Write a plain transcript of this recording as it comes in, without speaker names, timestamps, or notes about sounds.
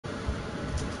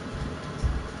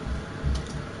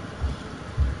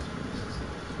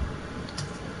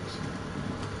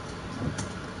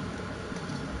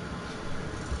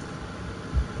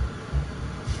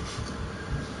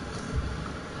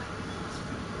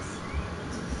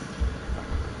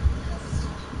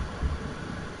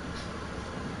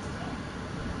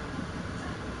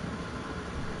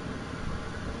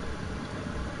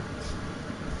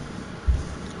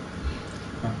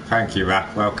Thank you,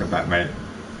 Raph. Welcome back, mate.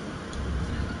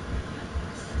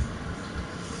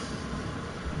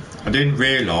 I didn't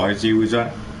realise he was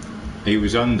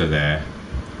under there.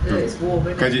 It's warm,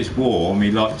 isn't it? Because it's warm,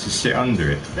 he likes to sit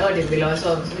under it. No, I didn't realise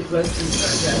I was a bit roasted.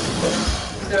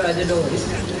 No, I didn't always.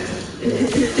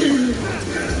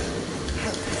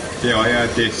 Yeah, I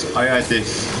heard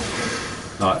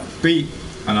this like beep,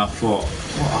 and I thought,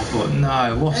 what? I thought,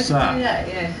 no, what's that?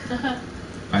 Yeah.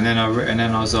 And then I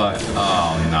was like,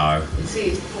 oh no. You see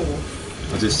his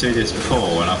paw. I just see this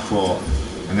paw, and I thought,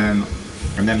 and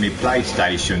then my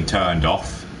PlayStation turned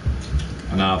off,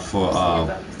 and I thought,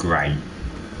 oh great.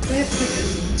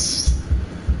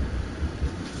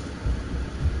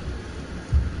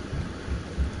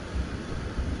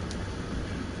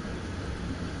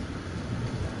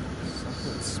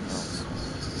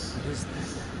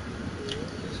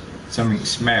 Something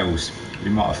smells.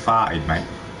 You might have farted, mate.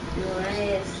 Your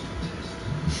ears.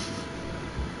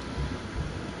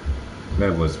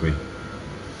 Where was we?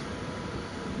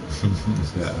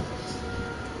 Yeah.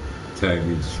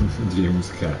 Toby, Jim's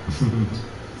cat.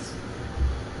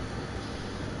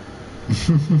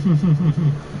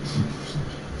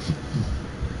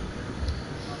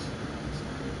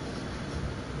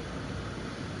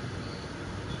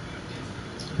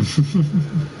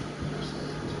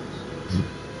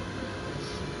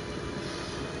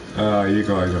 Oh, you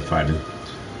guys are funny.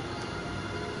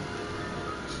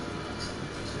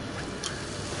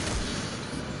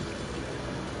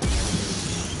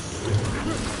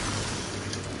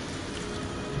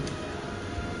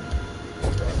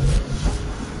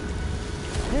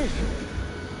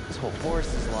 This whole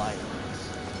forest is lying.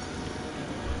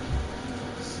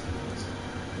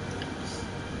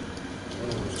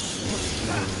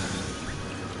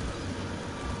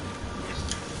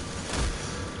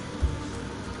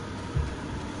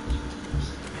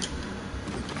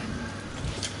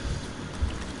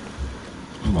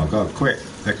 Oh my god, quick.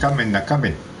 They're coming. This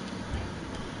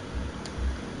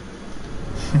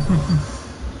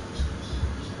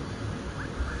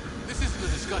isn't a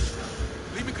discussion.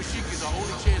 Leaving Kashyyyk is our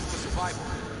only chance for survival.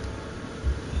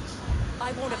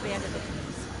 I won't abandon the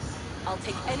peace. I'll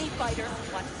take any fighter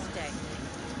who wants to stay.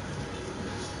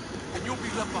 And you'll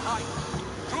be left behind.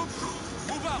 Troops,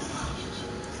 move out!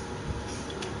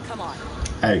 Come on.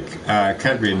 Hey,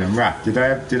 Kevin and Raph,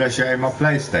 did I show you my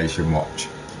PlayStation watch?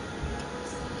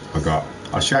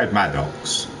 I showed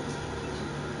Maddox.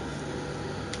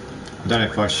 I don't know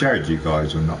if I showed you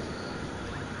guys or not.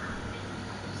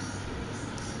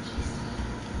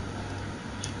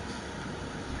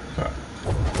 But,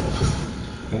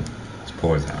 oh, let's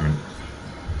pause that a minute.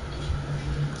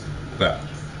 But,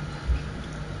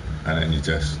 and then you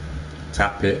just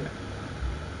tap it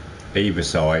either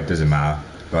side, doesn't matter.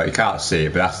 But you can't see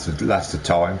it, but that's the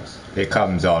time. It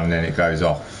comes on and then it goes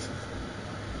off.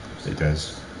 It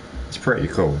does. It's pretty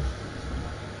cool.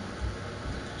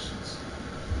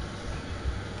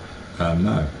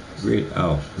 No.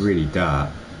 Really dark.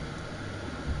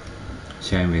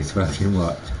 Shame it's fucking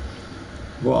watch.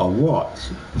 What a watch!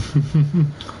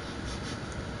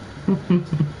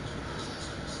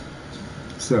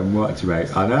 Some watch,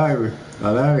 mate. I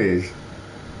know he is.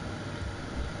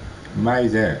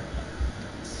 Amazing.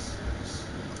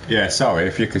 Yeah, sorry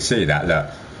if you could see that,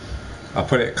 look. I'll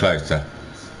put it closer.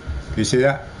 Can you see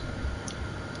that?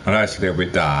 I know it's a little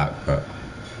bit dark, but...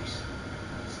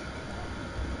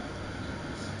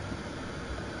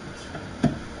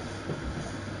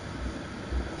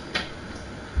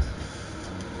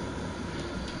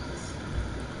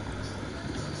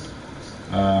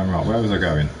 right, where was I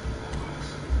going?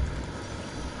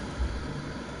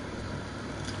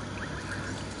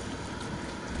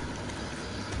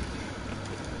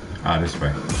 Ah, this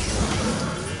way.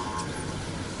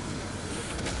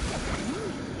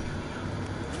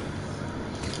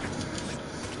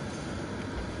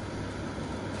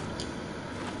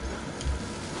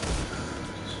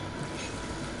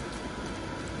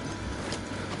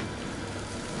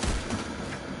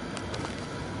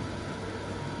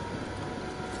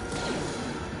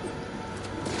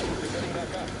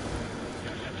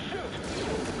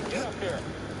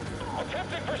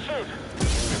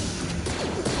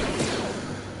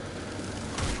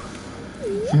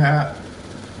 Yeah,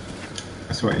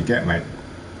 that's what you get, mate.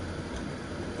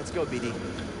 Let's go, BD.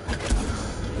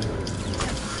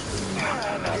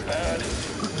 Not bad.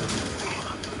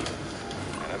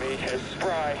 Enemy is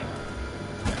spry.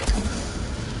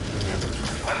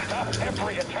 Stop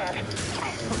every attack.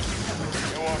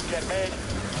 You won't get me.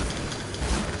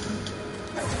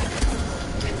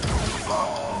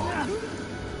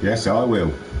 Yes, I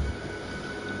will.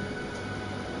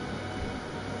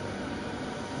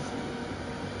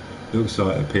 Looks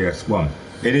like a PS1.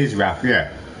 It is, Raph,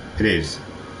 yeah. It is.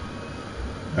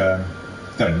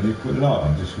 Don't you put the light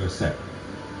on just for a sec?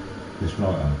 Just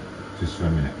light on, just for a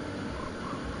minute.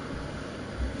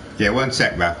 Yeah, 1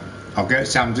 sec, Raph. I'll get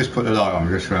Sam, just put the light on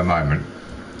just for a moment,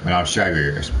 and I'll show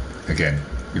you it again,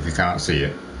 if you can't see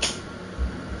it.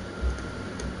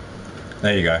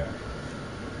 There you go.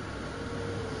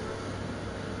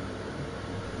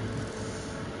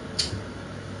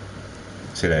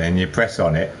 See that, and you press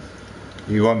on it,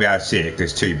 you won't be able to see it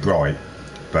because it's too bright,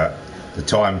 but the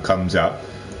time comes up,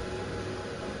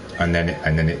 and then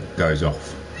it goes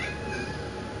off.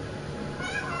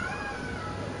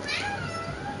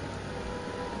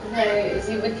 No, is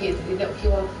he wicked? Did he knock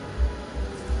you off?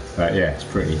 But yeah, it's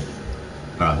pretty.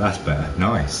 Oh, that's better.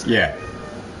 Nice. Yeah.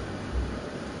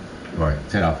 Right,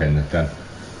 turn up in the done.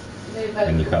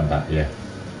 And you come back, yeah.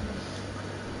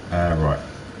 Right.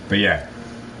 But yeah.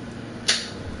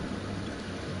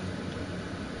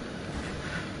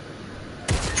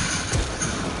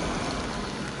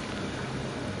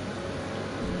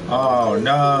 Oh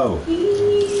no!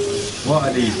 What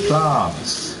are these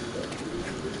plants?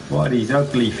 What are these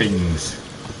ugly things?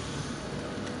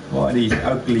 What are these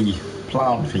ugly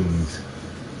plant things?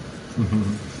 Do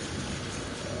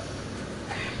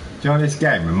you know what this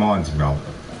game reminds me of?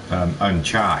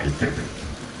 Uncharted.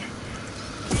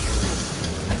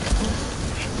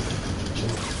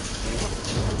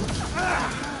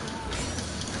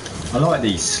 I like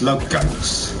these slug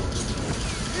goats.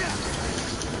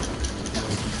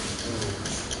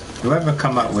 Whoever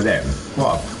come up with them,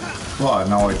 what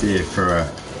an idea for a...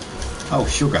 Oh,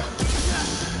 sugar.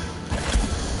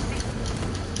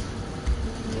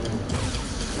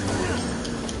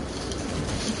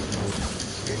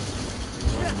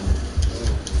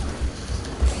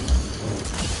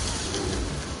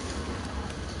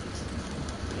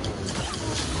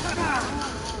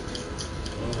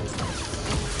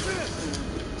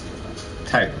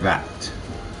 Take that.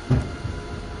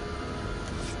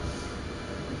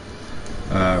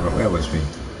 Right, where was we?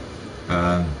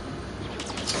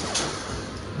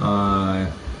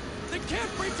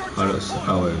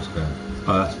 Oh, it was better.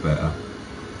 Oh, that's better.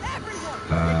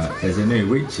 There's a new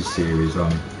Witcher series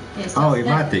on. Yes, Oh, that's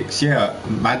Maddox, yeah.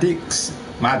 Maddox.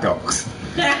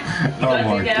 Oh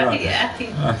my god.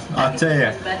 I tell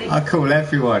you, I call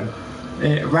everyone.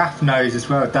 Raph knows as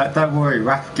well. Don't worry,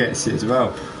 Raph gets it as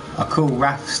well. I call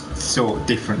Raph sort of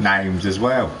different names as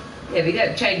well. Yeah, we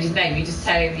don't change his name, you just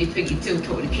tell him you think you're still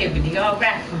talking to Kim and you go, oh,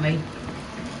 Raph for me.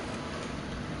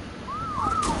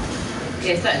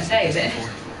 Yeah, it's something to say, is it?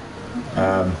 Me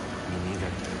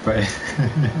neither. But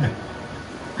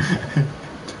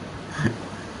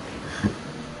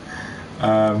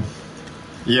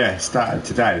yeah, started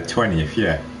today, the 20th,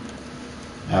 yeah.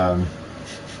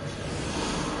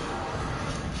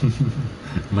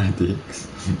 Maddox.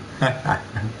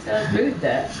 Sounds rude,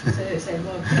 that. So it's saying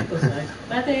one people so.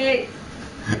 Maddie!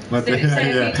 Maddox,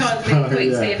 Say a few times really quick,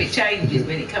 yeah. see if it changes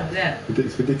when it comes out.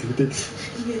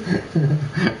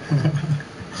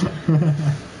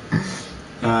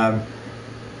 Maddox.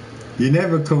 You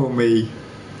never call me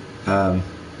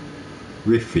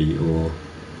Riffy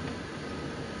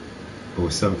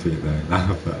or something though.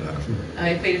 Oh,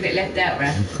 you feel a bit left out,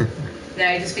 Raph? No,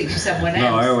 you just think you're someone else.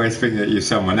 No, I always think that you're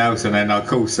someone else, and then I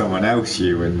call someone else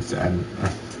you, and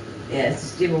Yeah, it's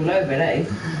just Jim all over, that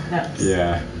is. Nuts.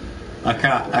 yeah, I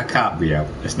can't be out.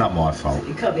 It's not my fault.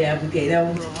 You can't be able to get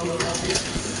old.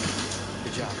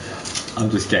 Good job. I'm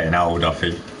just getting old, I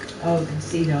think. Old and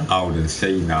senile. Old and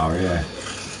senile, yeah.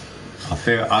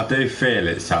 I do feel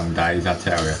it some days, I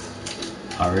tell you.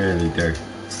 I really do.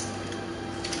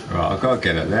 Right, I've got to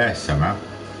get it there somehow.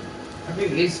 I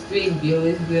think it's screen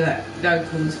viewers, we like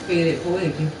locals feel it for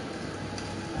you.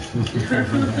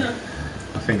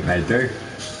 I think they do.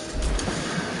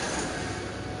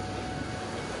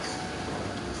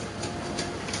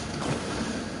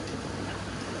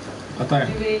 I Do don't.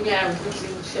 you mean now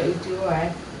looking show do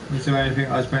I? Is there anything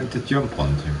I was meant to jump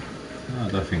onto? No, I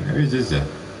don't think there is there?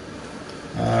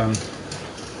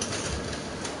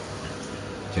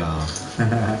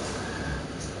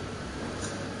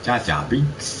 Jar Jar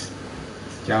Binks.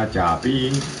 Jar Jar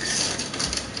Binks.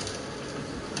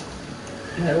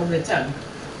 You know, on the tongue.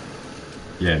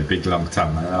 Yeah, the big long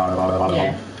tongue.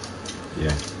 Yeah.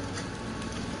 Yeah.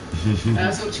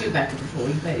 I saw Chewbacca before,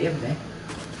 you met the other day.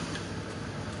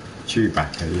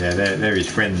 Chewbacca, yeah, they're his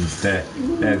friends. They're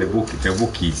the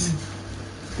Wookiees.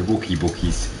 The Wookie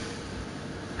bookies.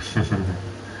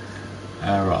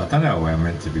 Right, I don't know where I'm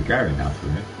meant to be going now for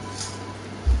it.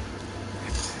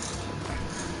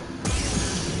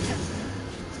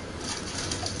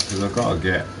 Because I've got to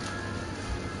get...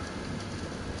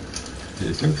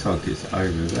 It looks like it's over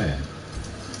there.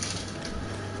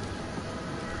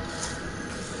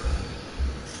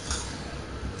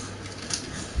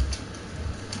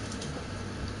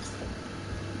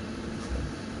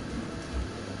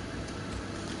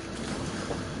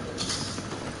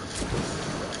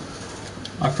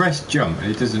 I press jump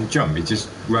and it doesn't jump, it just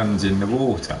runs in the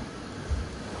water.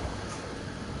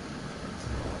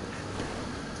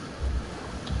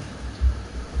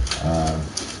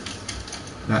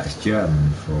 That's German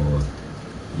for,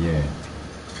 yeah,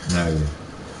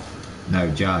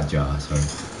 no Jar Jar, sorry.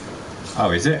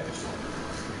 Oh, is it?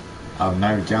 Oh,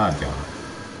 no Jar Jar.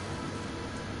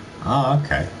 Oh,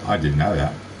 okay, I didn't know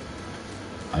that.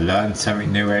 I learn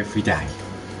something new every day.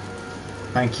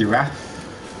 Thank you, Raph.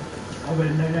 I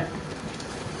wouldn't know that.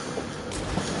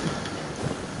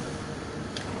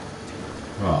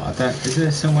 Right, I don't, is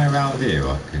there somewhere around here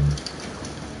I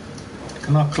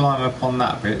can I climb up on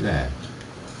that bit there?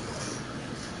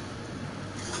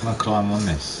 Can I climb on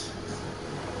this?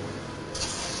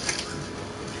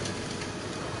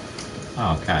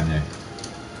 Oh, can you?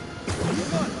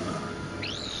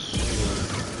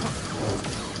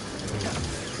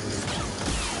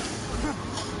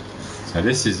 So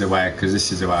this is the way, because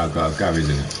this is the way I've got to go,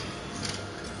 isn't it?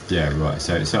 Yeah, right,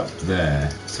 so it's up there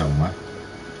somewhere.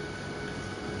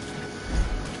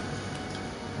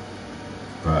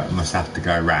 But I must have to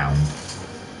go round,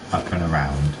 up and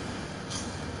around.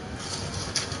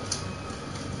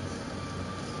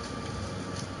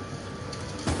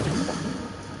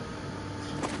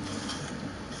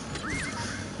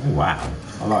 Oh, wow,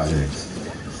 I like this.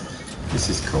 This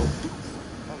is cool.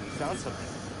 Oh, you found something.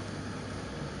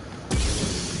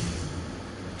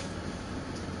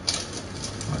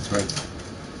 Right, so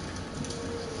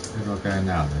where do I go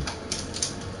now then?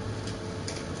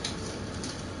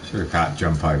 Sure I can't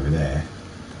jump over there.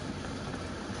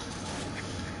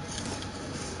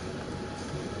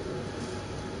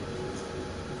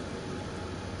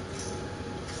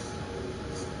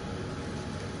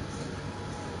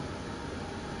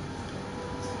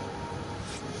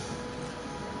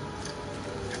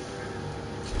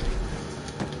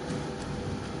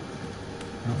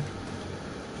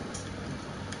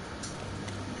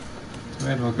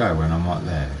 Where do I go when I'm not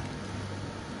there?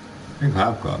 I think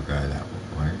I've got to go that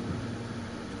way.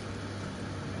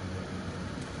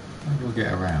 How do I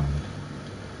get around?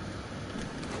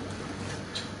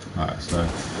 Right, so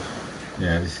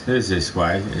yeah, this is this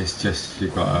way. It's just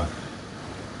you've got to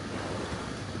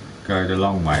go the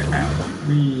long way round.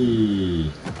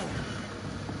 Whee!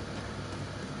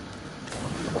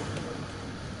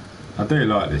 I do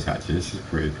like this actually. This is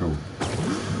pretty cool.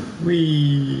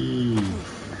 Whee!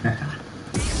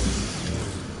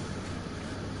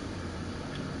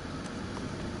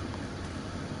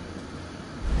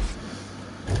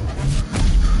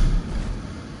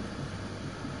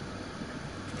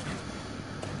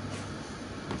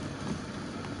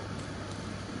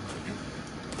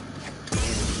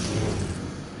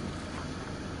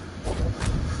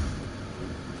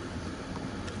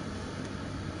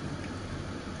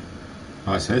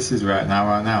 Right, so this is right now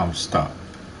I'm stuck.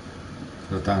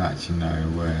 So I don't actually know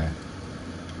where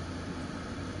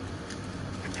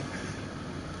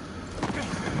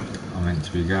I'm meant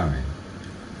to be going.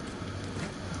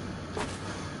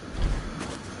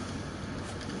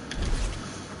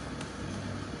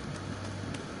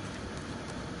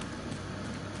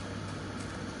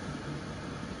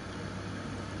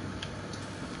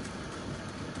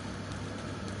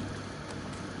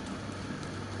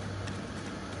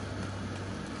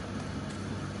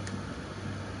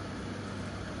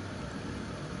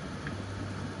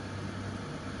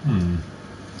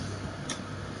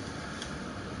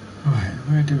 Right,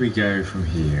 where do we go from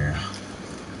here?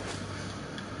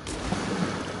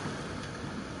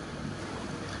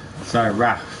 So,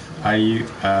 Raph, are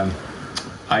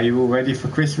you all ready for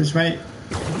Christmas, mate?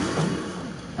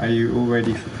 Are you all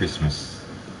ready for Christmas?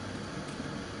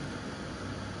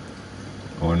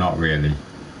 Or not really?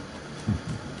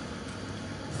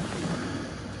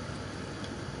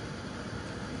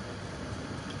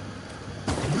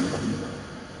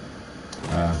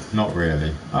 Not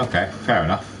really. Okay, fair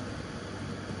enough.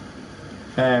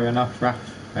 Fair enough, Raph.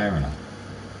 Fair enough.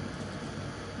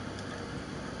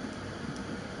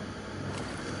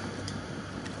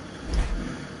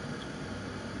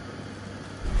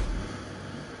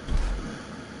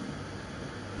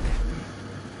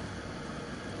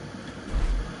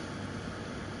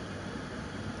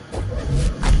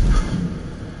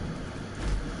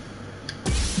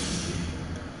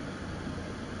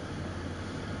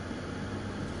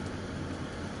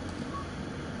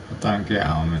 I don't get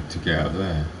how I'm meant to get up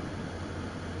there.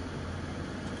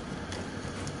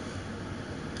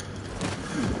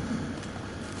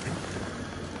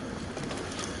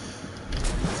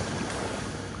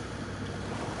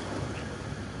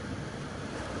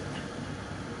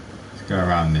 Go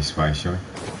around this way, shall we?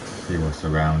 See what's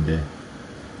around here.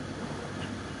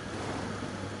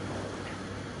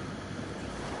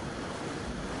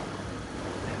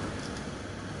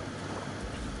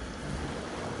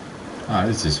 Oh,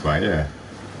 it's this way, yeah.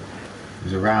 It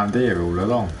was around here all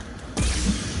along.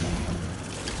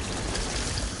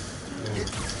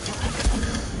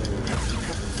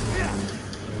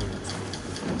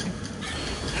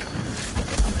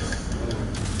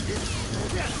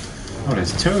 Oh,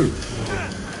 there's two.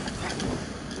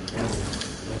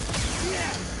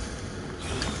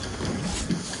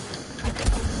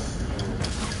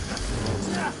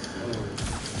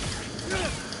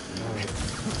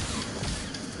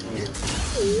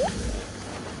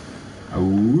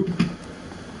 Oh.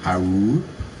 Oh.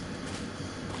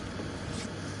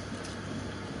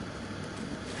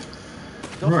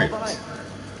 Right.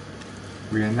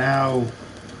 We are now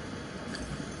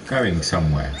going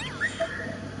somewhere.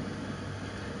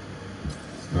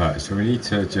 Right, so we need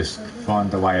to just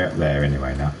find a way up there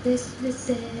anyway now.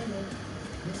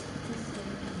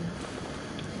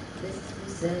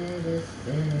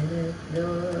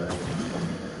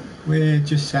 We're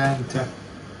just Santa.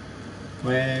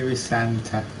 Where is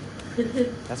Santa?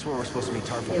 That's where we're supposed to meet Yeah,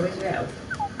 Tarful. where's your out?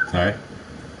 Sorry?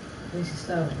 We should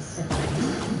start with the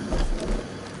second.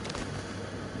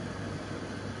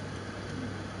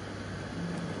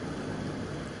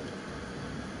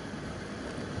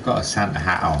 I've got a Santa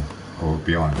hat on, or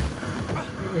behind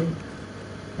me.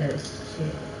 That's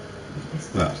shit.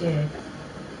 That's Look. shit.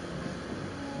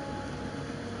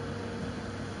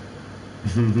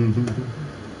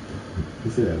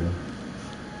 You see that then?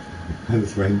 I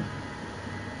just went.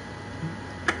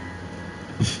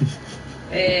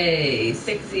 Hey,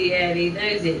 sexy and he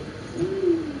knows it.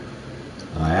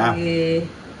 I am. Yeah.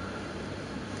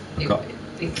 I've got,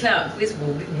 Big clout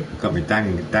visible, didn't you? got me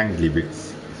dangly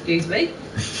bits. Excuse me.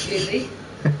 Excuse me.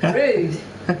 Rude.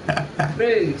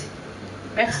 Rude.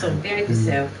 Wrestle, behave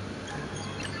yourself.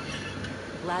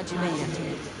 Glad you made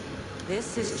it.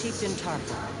 This is Chieftain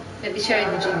Tarful. Let me show you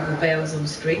the jingle bells on the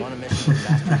street. I'm on a mission with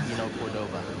Master Eno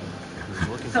Cordova, who's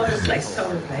looking for Solar the place, control.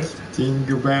 solar place.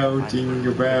 Jingle bell,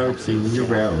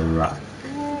 rock.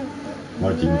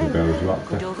 My jingle bells rock.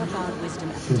 Cordova found wisdom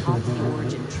at the top of the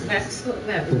origin tree. Max, what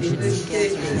about You it? should Really see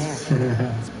answers good.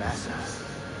 there. It's massive.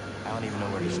 I don't even know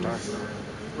where to start.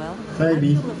 Well, Baby. I'd be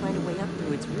able to find a way up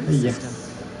through its root Hey, yes.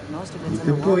 system. Most of it's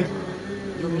Good boy.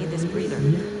 underwater. You'll need this breather.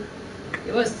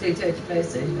 It was too touchy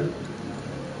PlayStation.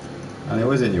 And it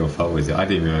wasn't your fault, was it? I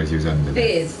didn't realise he was under It there.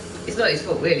 is. It's not his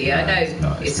fault, really. No, I know it's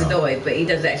not, it's it's not. annoyed, but he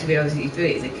doesn't actually realise that he's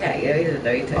doing it. He's a cat, you know? He doesn't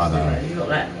know he touched I know. it. He's not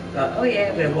like, oh yeah,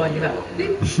 I'm going to wind him up.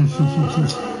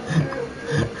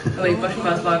 Or he brushed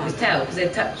past by with his tail because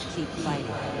they're touched. Keep fighting.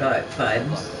 Right, fine.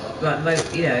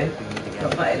 Right, you know,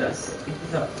 not biting us.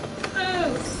 It's not,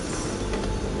 oh.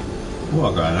 Oh,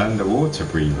 I got an underwater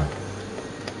breather.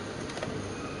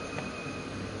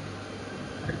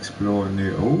 Explore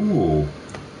new. Oh,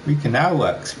 we can now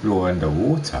explore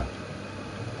underwater.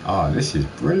 Oh, this is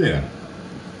brilliant.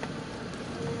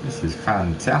 This is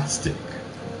fantastic.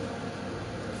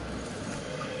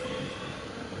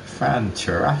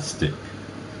 Fantastic.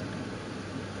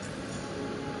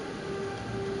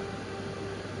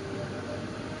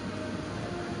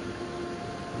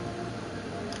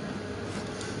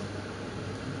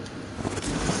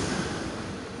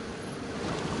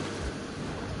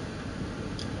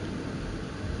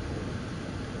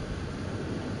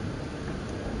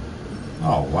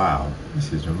 Oh wow,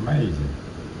 this is amazing.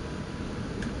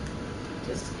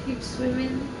 Just keep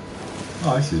swimming.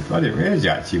 Oh, this is, I didn't realise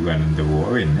you actually went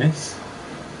underwater in this.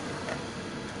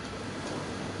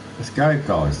 Let's go,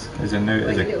 guys. There's a new,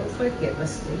 Like there's a a, little frigate,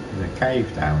 must be. there's a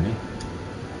cave down here.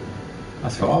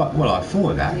 That's what I, well, I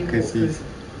thought that because there's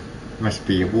must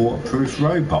be a waterproof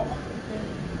robot.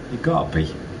 You gotta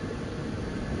be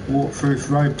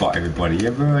waterproof robot. Everybody, you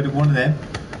ever heard of one of them?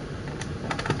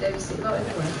 Don't sit right in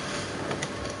the way.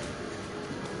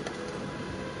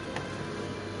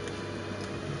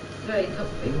 Very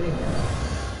comfy, really.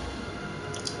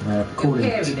 You're According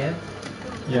hairy to, now.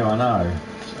 yeah, I know.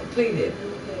 Clean it.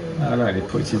 Oh, look, he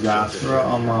puts his ass right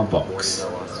on my box.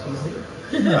 Excuse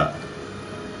me. Look.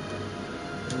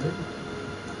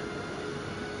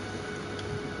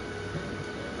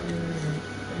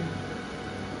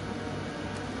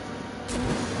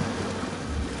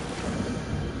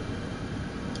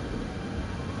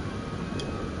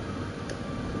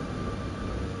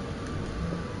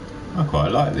 I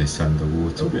quite like this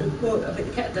underwater bit. Oh, I think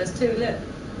the cat does too,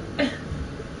 look.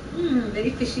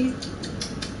 Very fishy.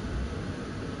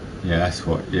 Yeah, that's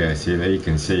what. Yeah, see there you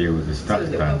can see all the stuff Those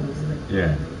little down. bubbles, isn't it?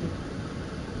 Yeah.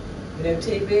 You know,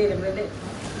 TV in a minute.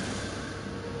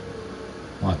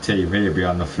 TV will be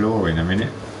on the floor in a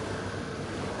minute.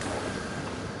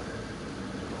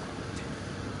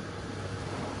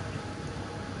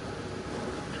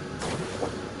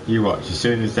 You watch, as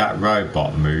soon as that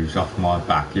robot moves off my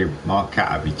back, my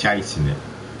cat will be chasing it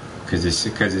because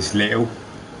it's little,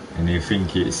 and he'll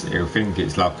think it's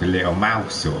like a little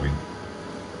mouse or thing,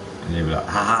 and he'll be like,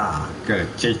 "Ha ha, gotta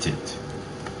cheat it."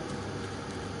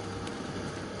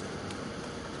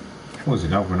 There's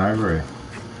another one over here.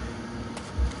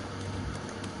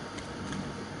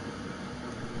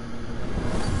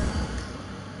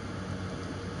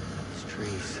 These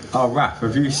trees. Oh, Raph,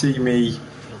 have you seen me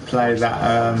play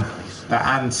that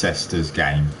Ancestors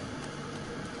game?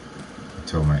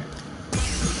 Tell me.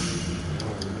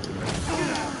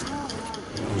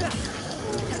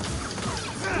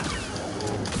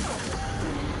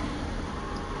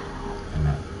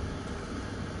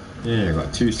 Yeah, I've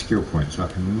got 2 skill points, so I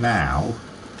can now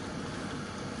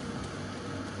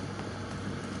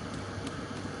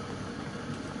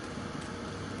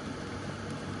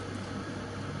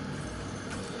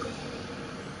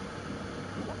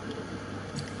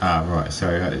right, so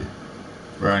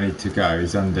where I need to go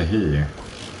is under here.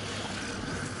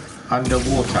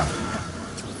 Underwater.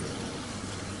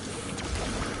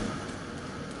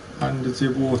 Under the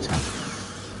water.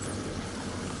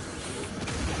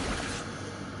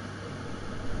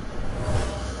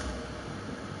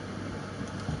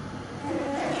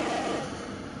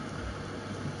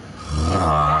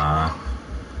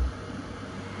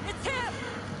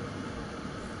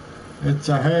 It's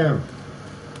a him!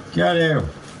 Get him!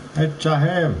 It's a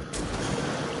him!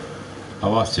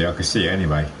 Oh, I see, I can see it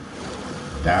anyway.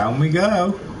 Down we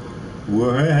go!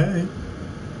 Way!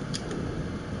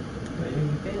 What are you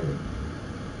feeling?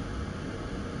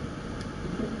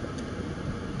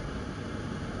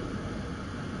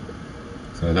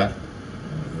 So that.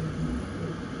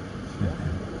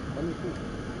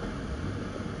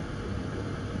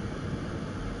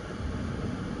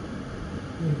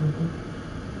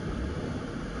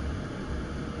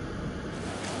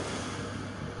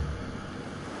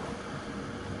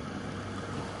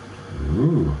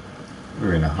 Ooh,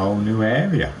 we're in a whole new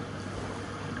area.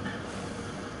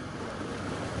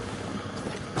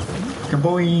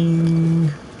 Kaboing!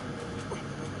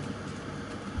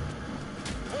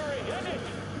 Hurry, hit it!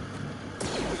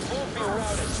 Won't be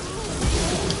routed.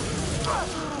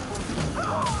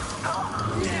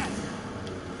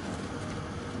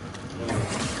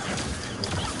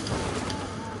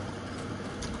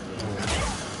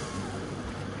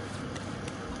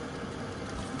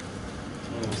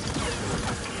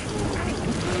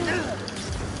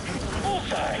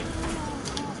 Bullseye!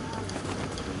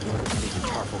 These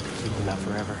Tarful can keep them out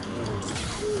forever.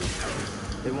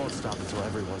 They won't stop until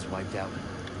everyone's wiped out.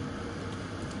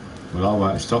 Well, I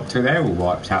won't stop till they're all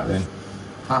wiped out then.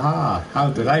 Haha, how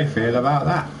do they feel about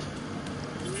that?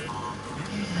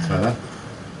 So then.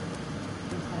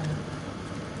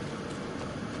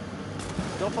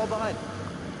 Don't fall behind.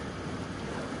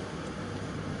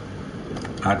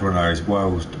 I had one of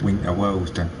those winter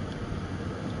whirls done.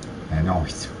 They're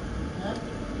nice. Huh?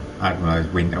 I had one of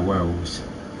those winter whirls.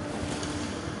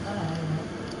 Oh,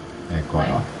 They're quite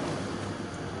Right. nice.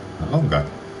 Not long ago.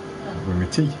 With my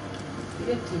tea.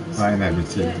 you get to be I know, sweet,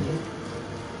 but don't you?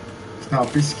 It's not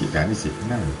a biscuit then, is it?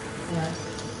 No. Yeah.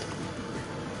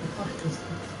 The posh biscuits.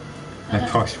 They're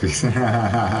posh biscuits.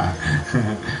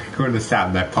 You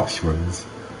understand, they're posh ones.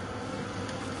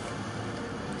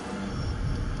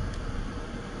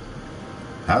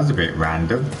 That was a bit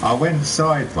random. I went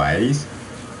sideways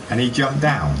and he jumped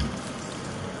down.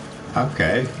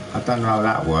 Okay, I don't know how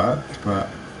that worked, but...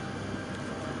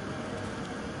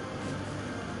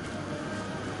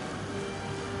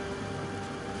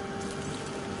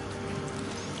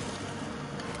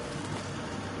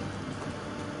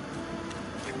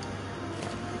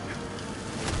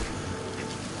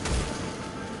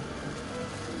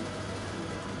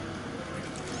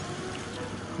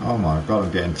 Oh my god,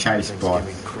 I'm getting chased Things by... give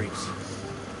me creeps.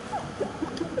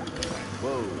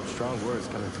 Whoa, strong words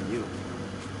coming from you.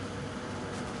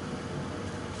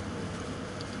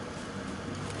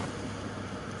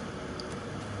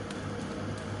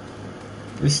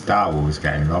 This Star Wars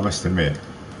game, I must admit,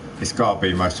 it's got to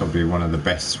be most probably one of the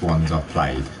best ones I've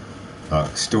played.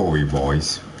 Like,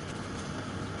 story-wise.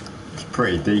 It's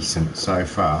pretty decent so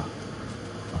far.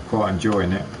 I'm quite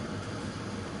enjoying it.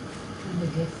 And the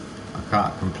gift. I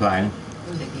can't complain.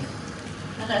 And the gift.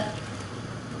 Hey,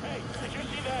 did you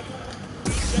see that?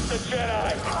 Get the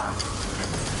Jedi!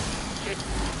 Get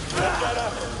that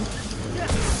up!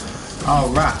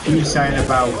 Oh, Raph, you were saying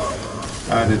about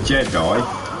the Jedi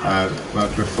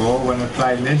before when we're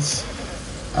playing this?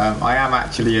 I am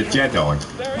actually a Jedi.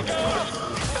 There he goes.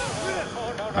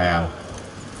 I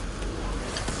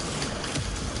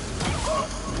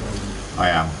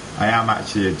am. I am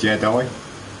actually a Jedi.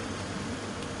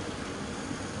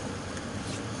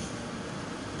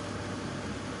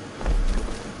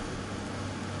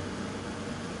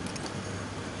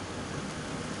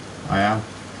 I am.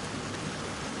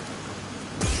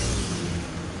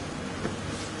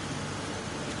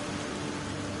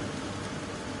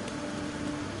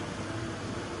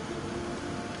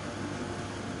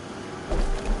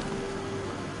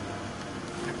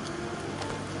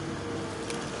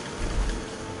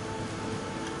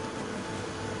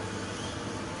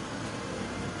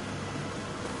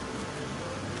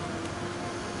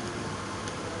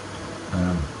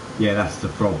 Yeah, that's the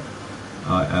problem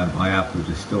I have with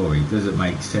the story. Does it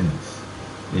make sense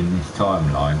in this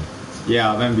timeline? Yeah,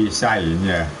 I remember you saying,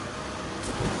 yeah.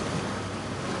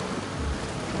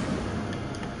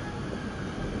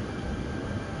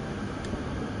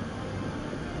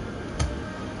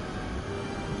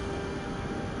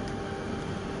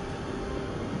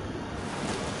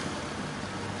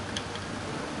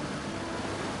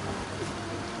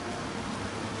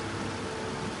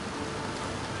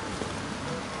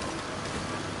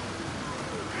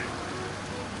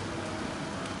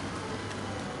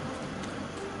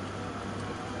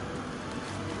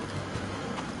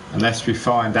 Unless we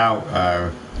find out,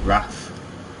 Raph.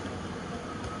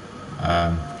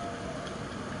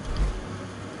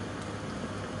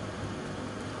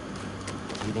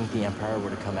 Do you think the Empire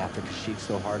would have come after Kashyyyk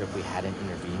so hard if we hadn't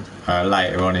intervened?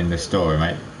 Later on in the story,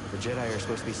 mate. The Jedi are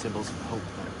supposed to be symbols of hope,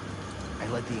 but I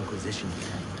led the Inquisition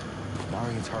here.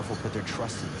 Mari and Tarful put their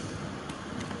trust in me.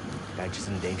 Did I just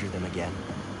endanger them again?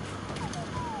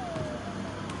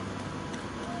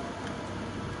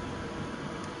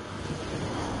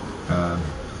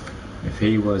 If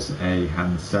he was a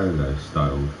Han Solo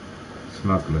style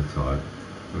smuggler type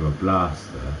with a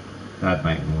blaster, that'd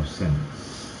make more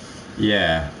sense.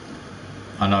 Yeah,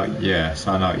 I know. Yes,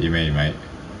 I know what you mean, mate.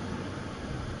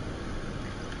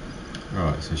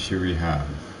 Right, so should we have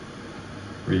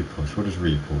repulse? What does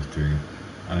repulse do?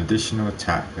 An additional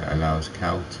attack that allows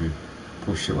Cal to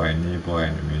push away nearby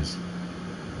enemies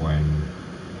when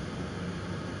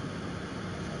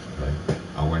he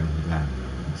lands.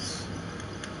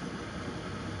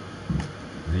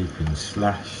 Leaping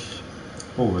slash.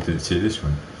 Oh, I didn't see this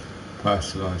one.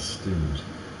 Personalised stims.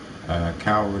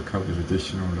 Cal recovers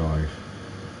additional life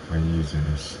when using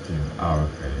a stim. Oh,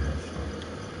 okay, that's right.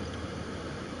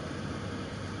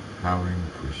 Howling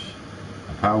push.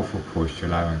 A powerful push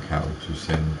allowing Cal to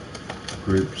send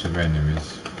groups of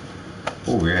enemies.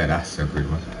 Oh yeah, that's a good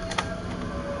one.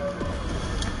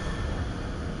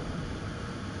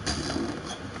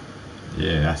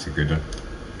 Yeah, that's a good one.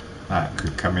 That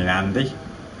could come in handy.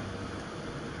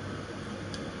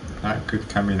 That could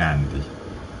come in handy.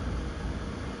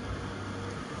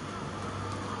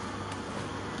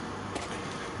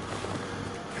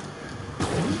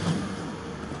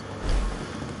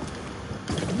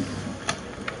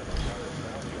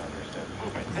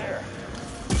 There.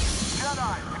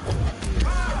 Jedi!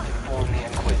 Inform the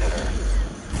Inquisitor.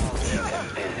 I'll leave him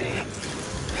busy.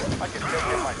 I can take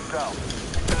him myself.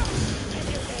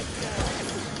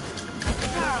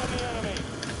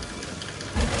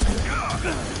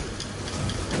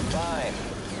 Fine.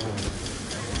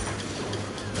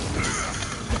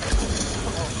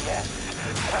 Oh, yes.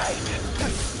 Right.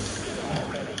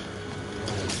 Already.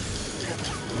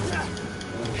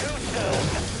 Too soon.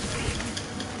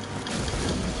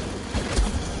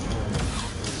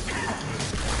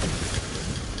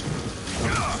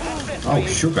 Oh,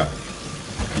 sugar.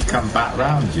 You come back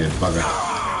round, you bugger.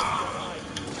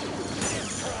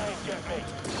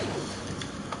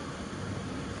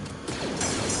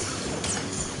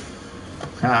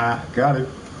 Ah, got it.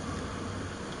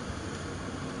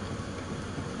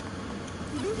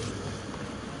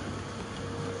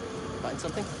 Find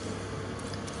something?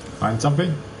 Find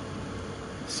something?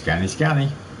 Scanny,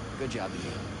 scanny. Good job,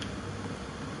 you.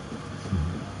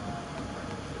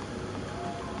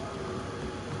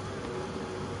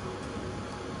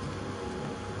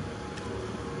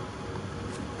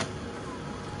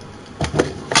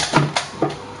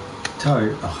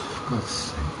 Toe. Oh, for God's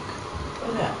sake.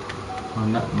 What's that?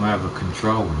 I'm letting him have a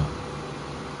controller.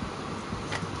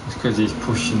 It's because he's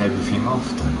pushing everything off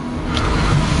then.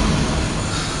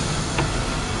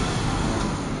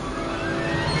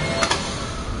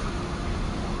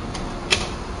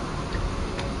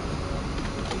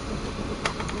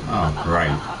 Oh,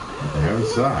 great. What the hell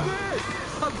is that?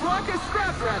 A block of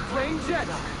scrap rat playing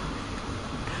Jedi.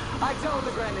 I told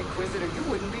the Grand Inquisitor you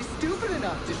wouldn't be stupid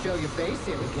enough to show your face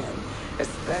here again.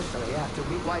 Especially after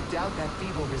we wiped out that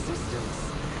feeble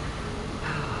resistance.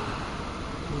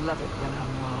 Love it when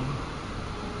I'm wrong.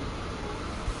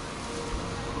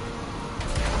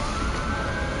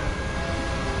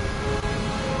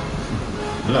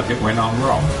 Look, it went on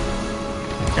wrong.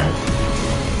 Okay.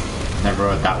 Never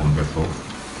heard that one before.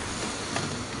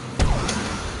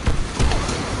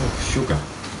 Oh, sugar.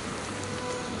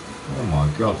 Oh my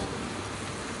god.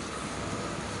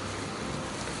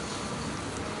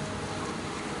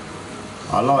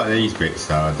 I like these bits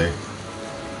though, I do. I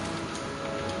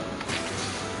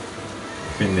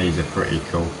think these are pretty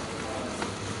cool.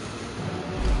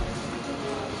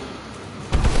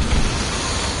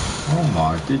 Oh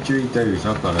my didgeridoos,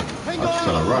 I've just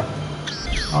got to run.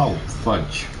 Oh,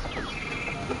 fudge.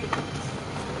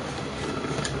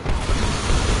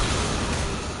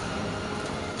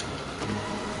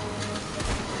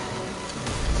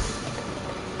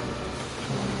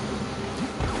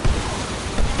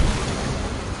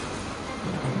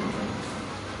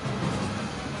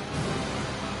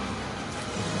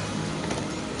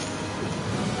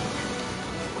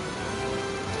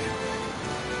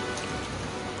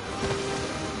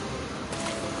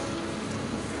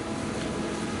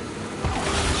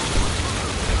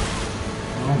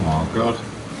 God.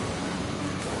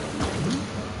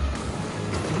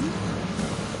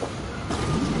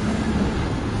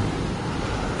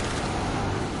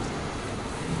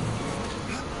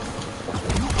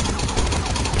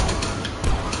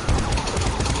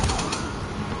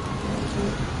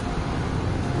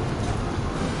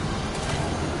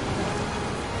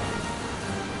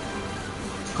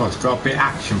 God, it's got a bit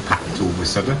action-packed all of a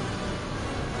sudden.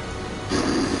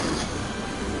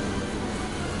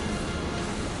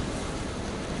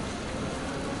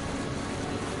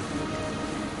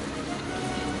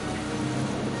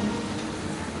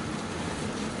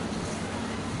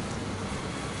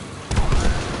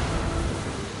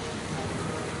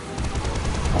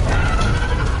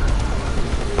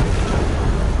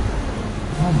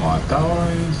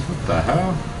 What the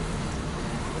hell?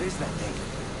 What is that thing?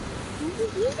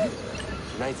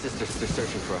 Night Sisters, they're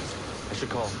searching for us. I should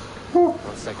call.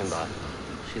 On second thought,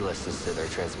 she listens to their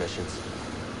transmissions.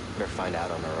 Better find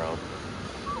out on her own.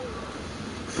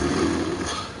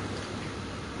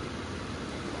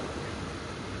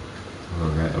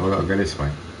 We've got to go this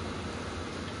way.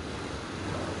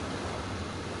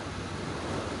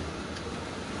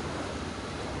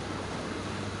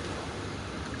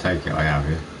 Take it, I have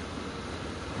here.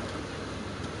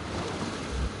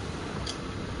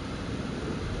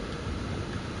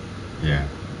 Yeah.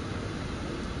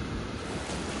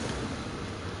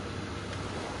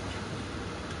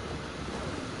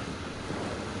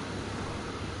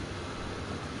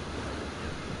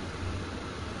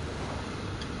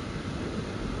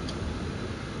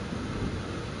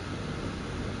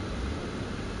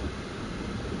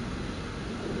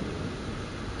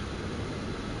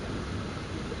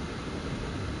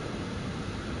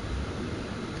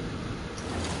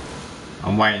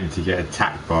 I'm waiting to get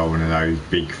attacked by one of those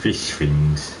big fish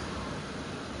things.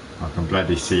 I can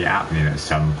bloody see it happening at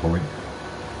some point.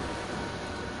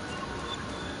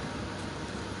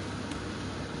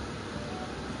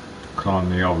 Climb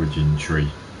the origin tree.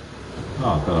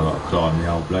 Oh, I've got to climb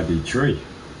the old bloody tree.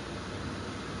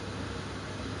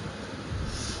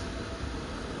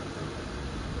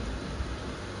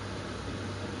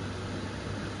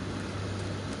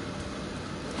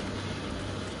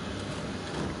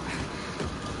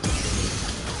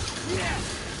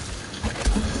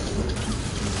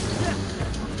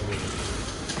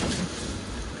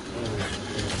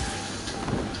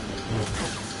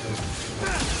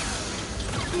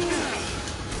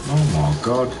 Oh my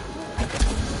god.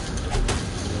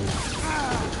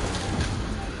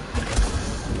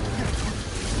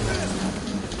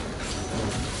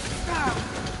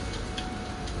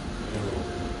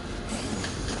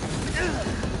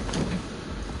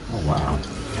 Oh wow.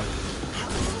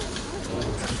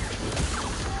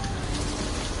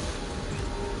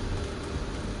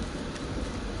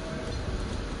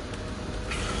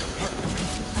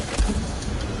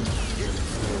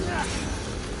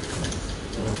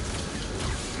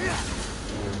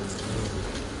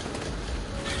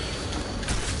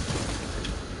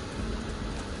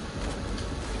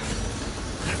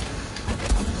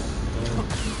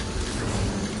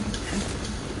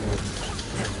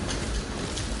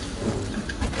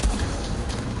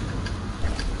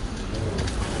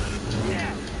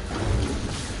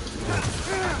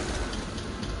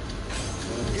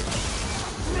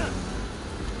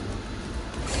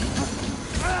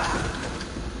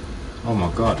 Oh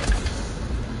my god.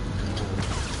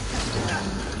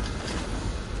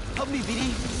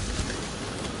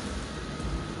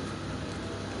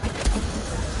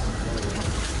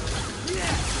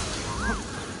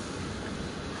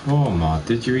 Oh my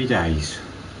didgeridoo.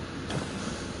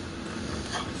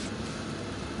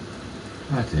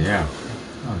 Bloody hell.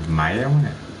 That was mayo, wasn't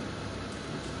it?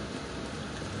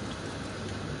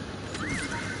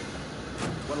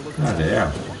 Want to look Bloody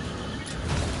hell.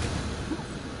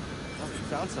 Oh, you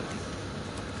found something.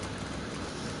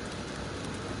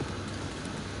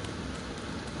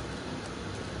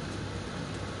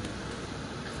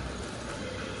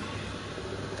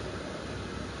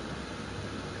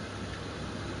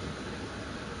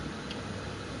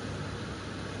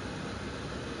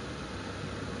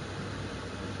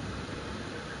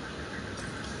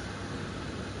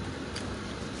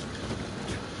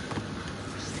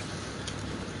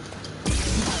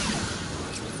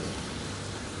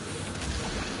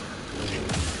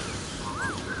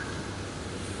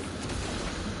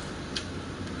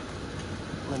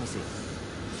 Let me see.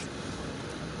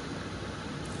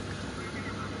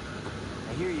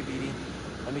 I hear you, BD.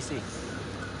 Let me see.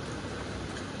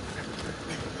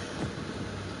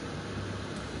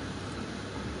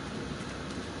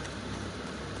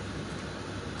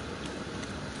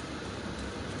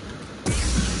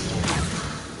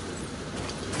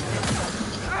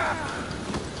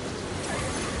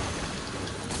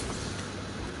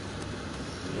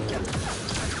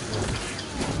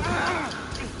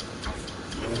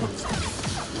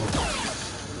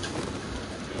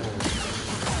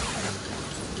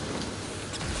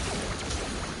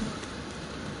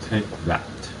 Take that.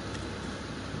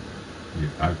 You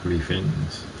ugly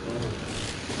things.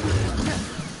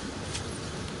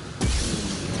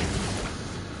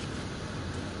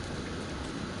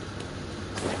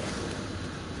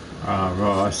 Ah,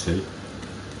 right, I see.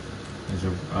 There's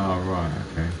a... Oh, right,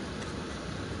 okay.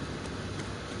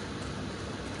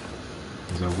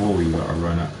 There's a wall you gotta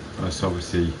run up. That's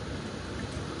obviously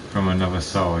from another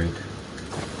side.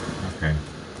 Okay.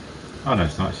 Oh no,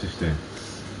 it's not, it's just there.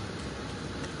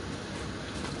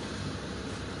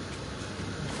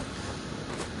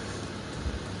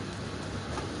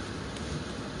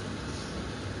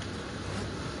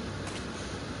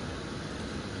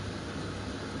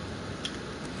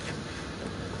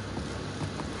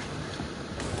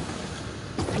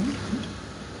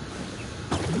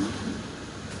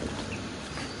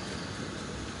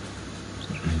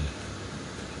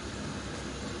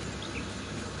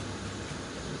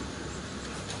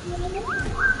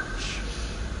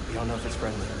 We don't know if it's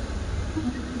friendly.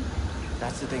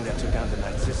 That's the thing that took down the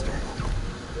Night Sister.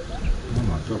 Oh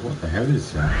my god, what the hell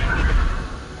is that?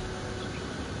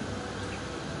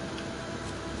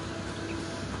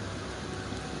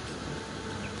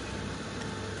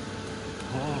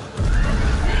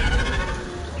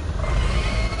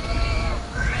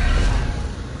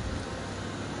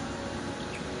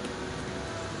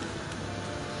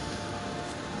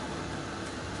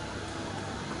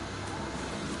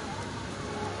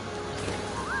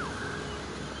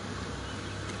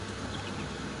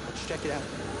 Let's check it out.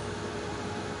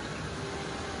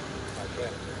 My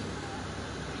friend,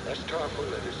 last Tarful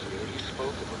letters to me, he spoke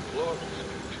of a glorious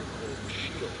future called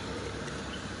Shield.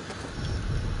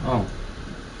 Oh.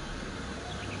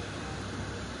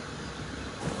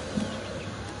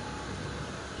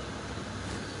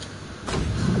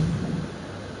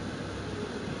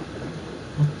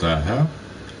 What the hell?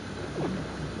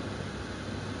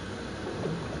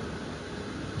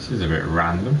 This is a bit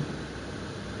random.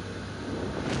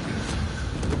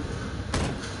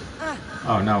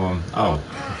 Oh, no, oh,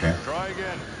 okay. Try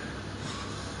again.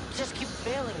 Just keep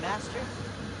failing, Master.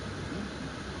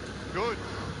 Good.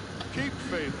 Keep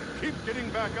failing. Keep getting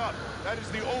back up. That is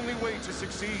the only way to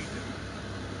succeed.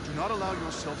 Do not allow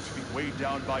yourself to be weighed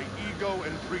down by ego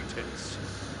and pretense.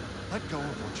 Let go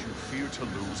of what you fear to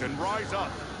lose and rise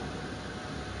up.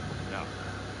 Now,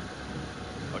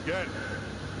 again.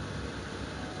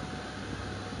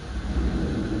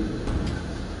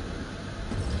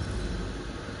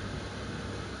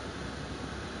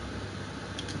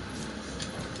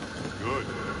 Good.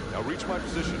 Now reach my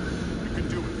position. You can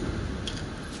do it.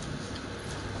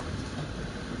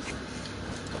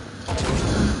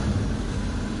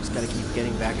 Just gotta keep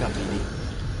getting back up, BD.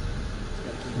 Just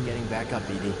gotta keep getting back up,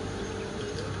 BD.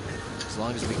 As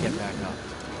long as we get back up,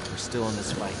 we're still in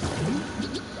this fight.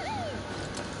 I'm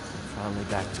finally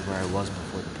back to where I was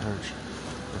before the purge.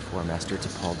 Before Master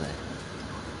Tapalde.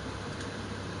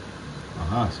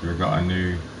 Aha, so we've got a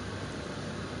new...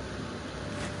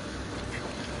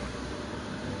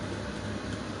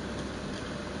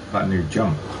 Got a new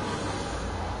jump.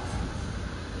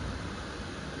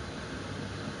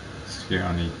 Skill,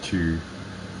 I need 2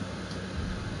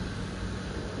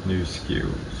 new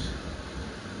skills.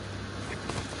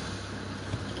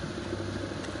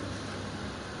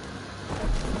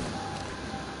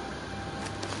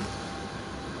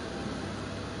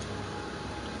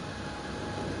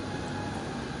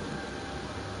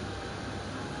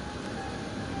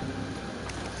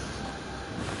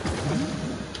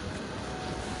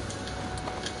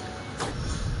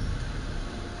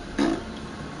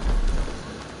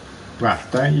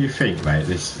 Raph, don't you think, mate,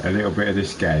 a little bit of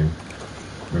this game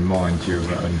reminds you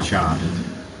of Uncharted?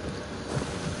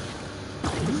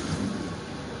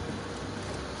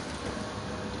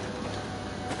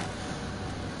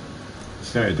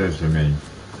 So it does for me.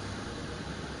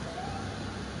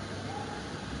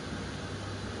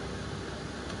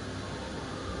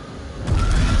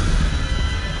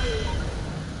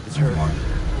 It's hurt.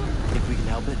 Think we can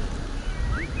help it?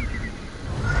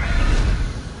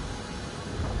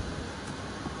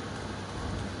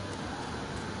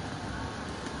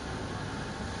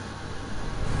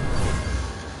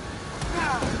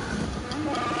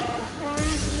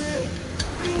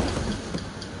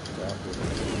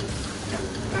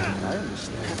 I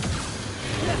understand.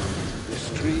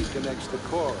 This tree connects the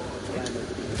core of the planet.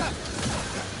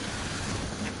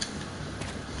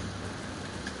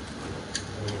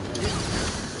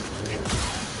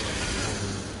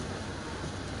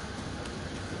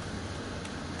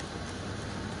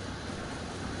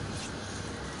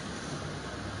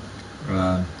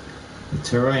 The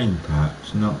terrain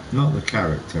perhaps, not the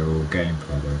character or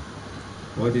gameplay though.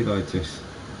 Why did I just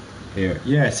hear it?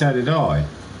 Yeah, so did I.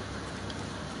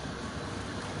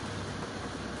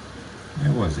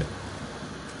 Where was it?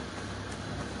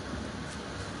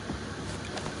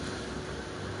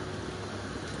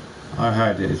 I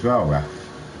heard it as well, Raph.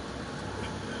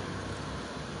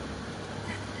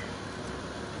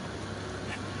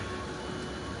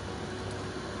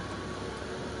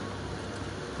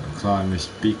 Climb this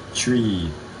big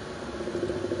tree.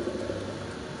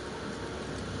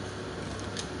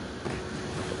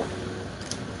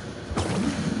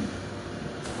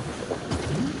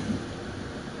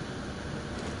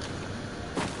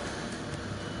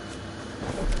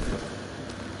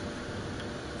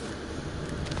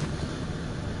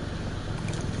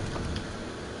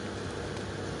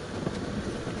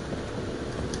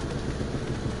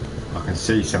 I can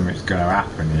see something's going to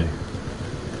happen here.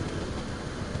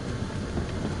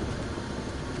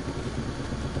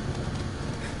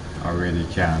 I really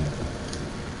can.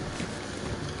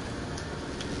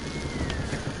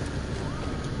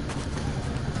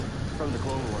 From the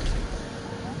Clone Wars.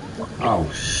 Oh,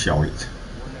 shite.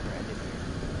 War never ended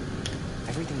here.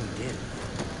 Everything we did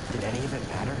any of it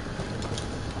matter?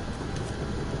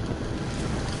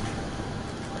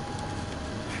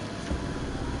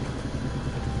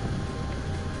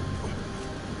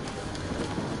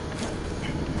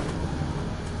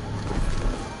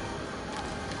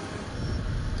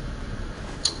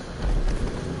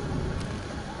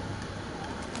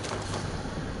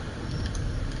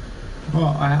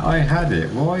 Well, I had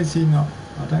it. Why is he not?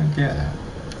 I don't get that.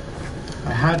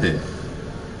 I had it.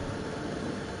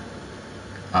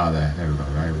 Oh, there we go,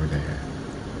 right over there.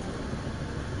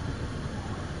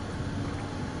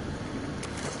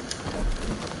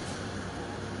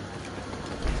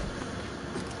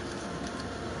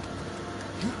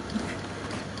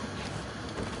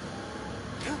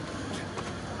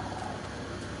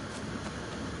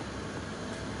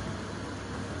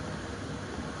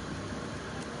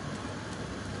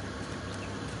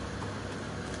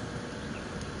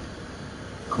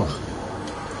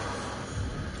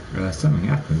 Something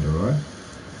happened, alright.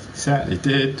 Certainly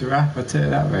did, Raph, I tell you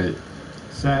that, mate.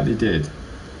 Certainly did.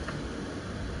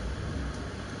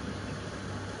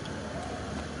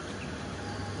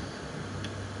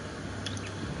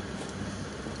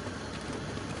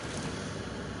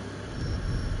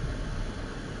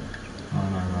 Oh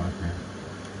no, right, okay.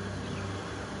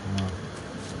 Oh.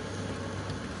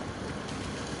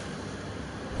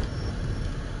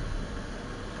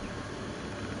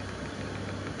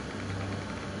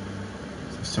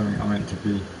 Something I'm meant to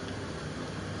be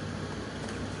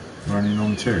running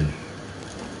on to.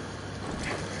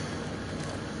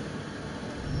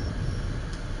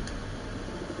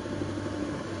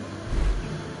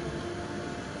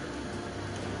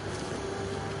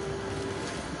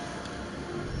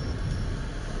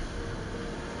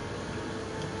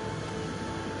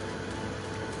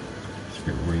 It's a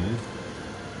bit weird.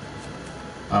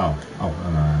 Oh,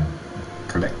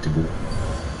 collectible.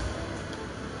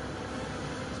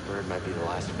 Bird might be the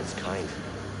last of its kind.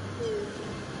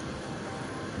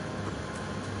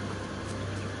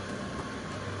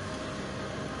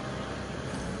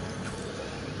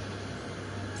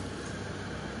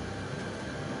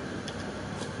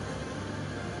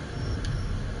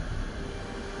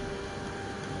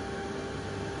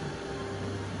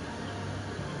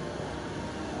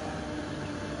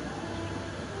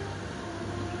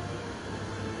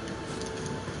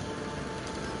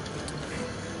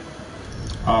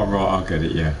 Oh right, I'll get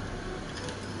it, yeah.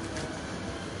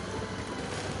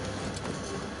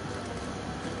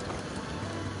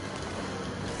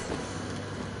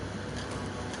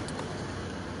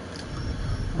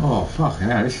 Fucking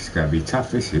hell, this is going to be tough,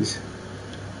 this is.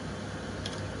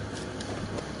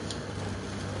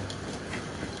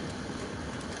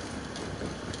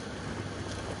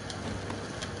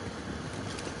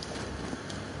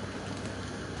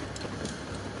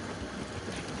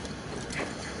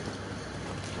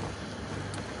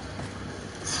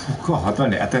 Oh God,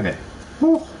 I done it.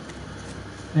 Oh.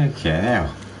 Okay,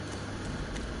 now.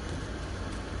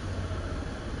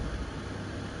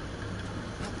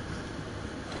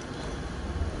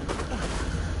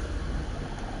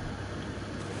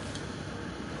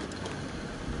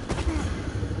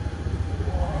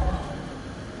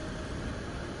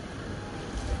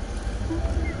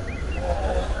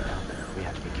 We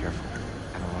have to be careful.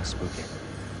 I don't want to spook it.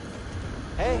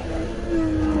 Hey!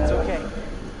 It's okay.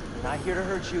 Not here to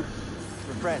hurt you.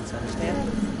 We're friends,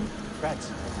 understand?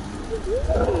 Friends.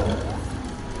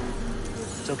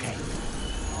 It's okay.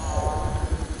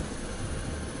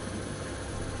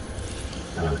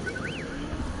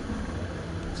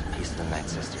 It's a piece of the Night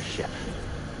Sister's ship.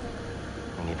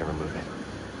 We need to remove it.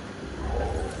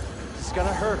 It's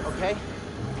gonna hurt, okay?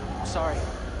 I'm sorry.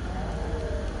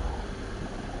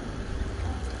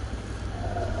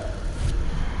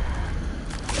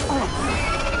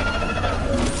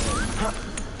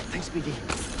 Thanks, BD.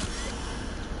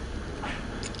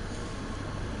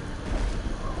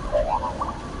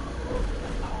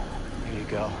 Here you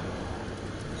go.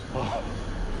 Oh.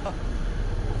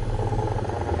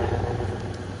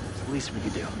 It's the least we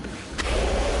could do.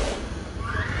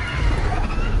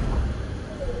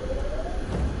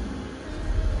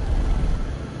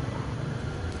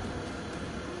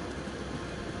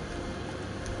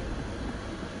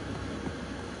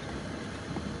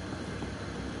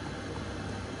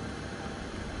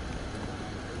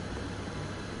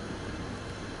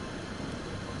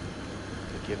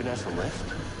 Giving us a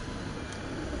lift?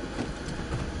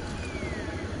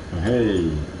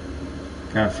 Hey,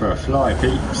 going for a fly,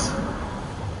 peeps.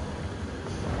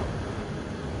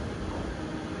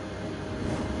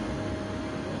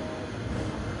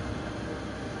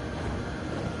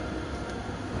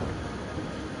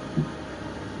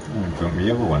 Oh, got me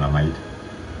the other one I made.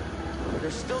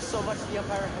 There's still so much the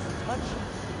Empire hasn't touched.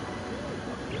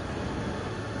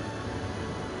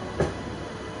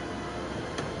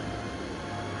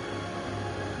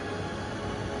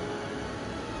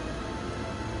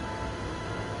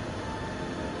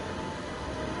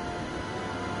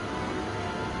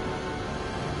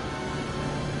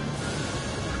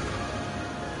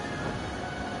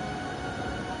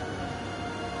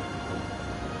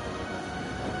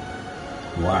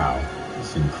 Wow,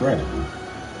 it's incredible.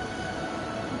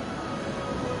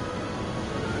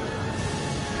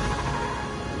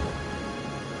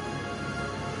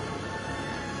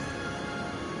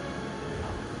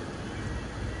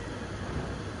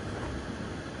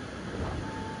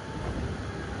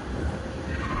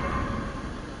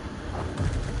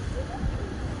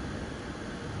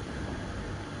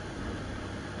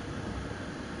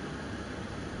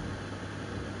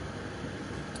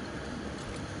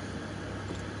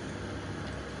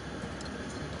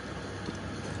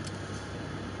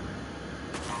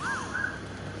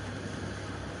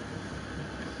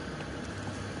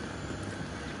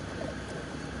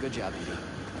 Good job, Edie.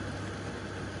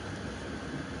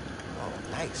 Oh,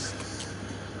 nice.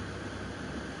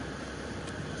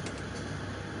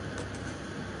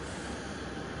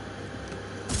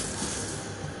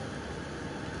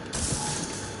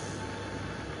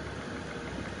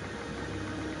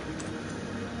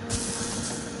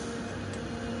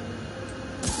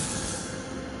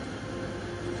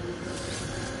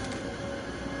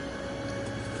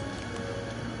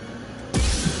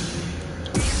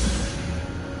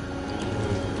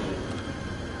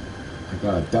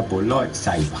 Got a double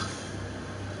lightsaber.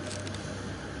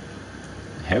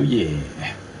 Hell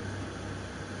yeah.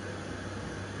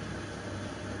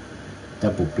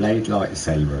 Double blade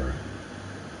lightsaber.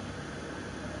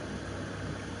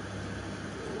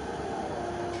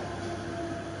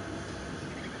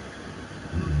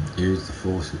 Use the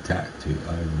force attack to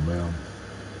overwhelm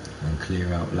and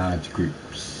clear out large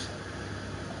groups.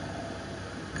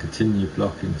 Continue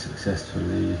blocking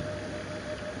successfully.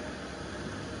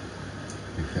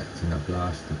 Effecting a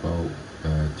blaster bolt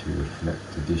to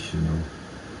reflect additional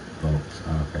bolts.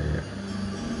 Okay, yeah.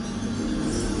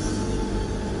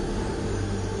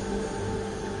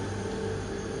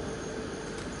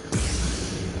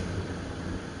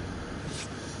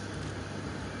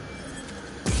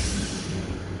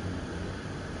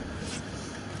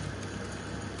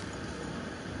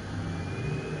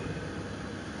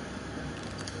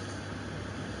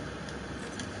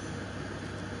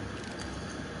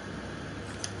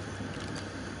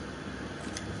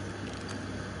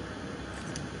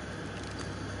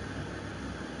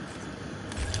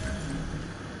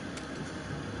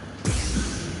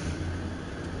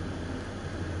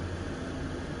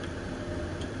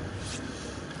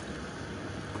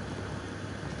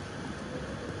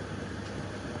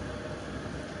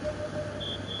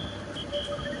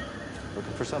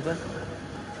 Looking for something?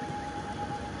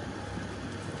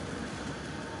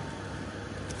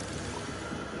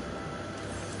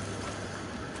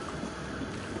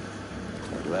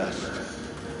 At last,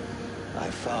 I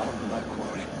found my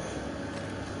quarry.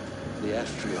 The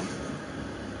Astrium.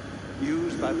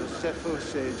 Used by the Cepho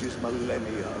sages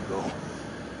millennia ago.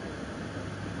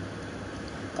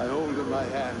 I hold in my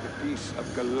hand a piece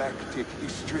of galactic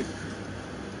history.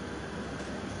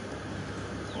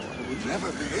 I would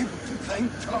never be able to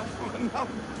thank Tarful enough.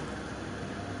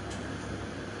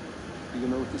 Do you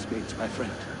know what this means, my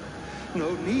friend?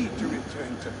 No need to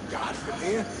return to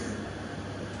Gardfamir.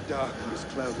 Darkness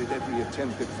clouded every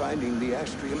attempt at finding the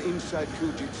Astrium inside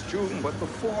Kujit's tomb, but the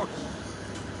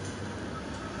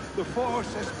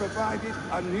Force has provided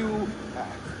a new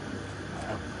path.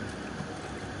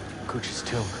 Kuch's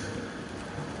tomb.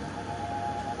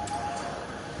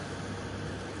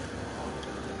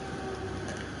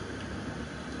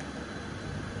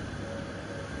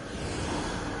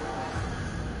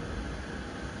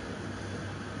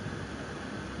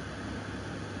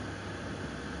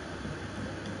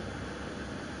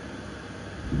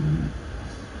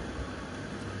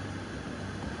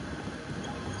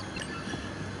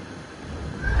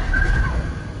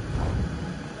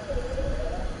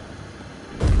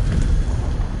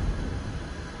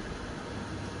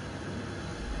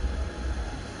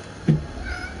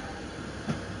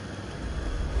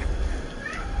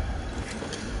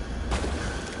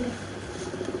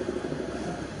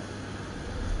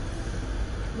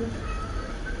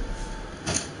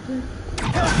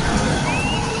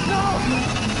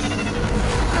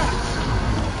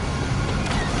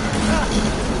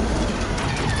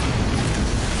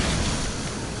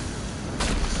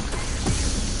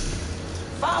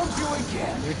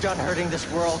 You're done hurting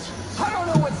this world? I don't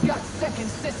know what's got second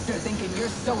sister thinking you're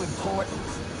so important.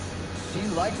 She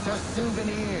likes her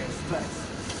souvenirs, but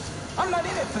I'm not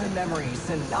in it for the memories,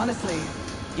 and honestly,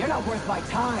 you're not worth my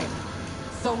time.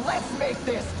 So let's make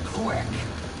this quick.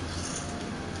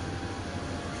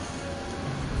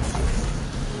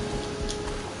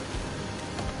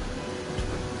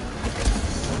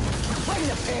 Bring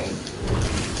the pain.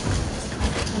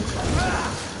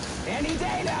 Any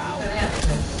day now.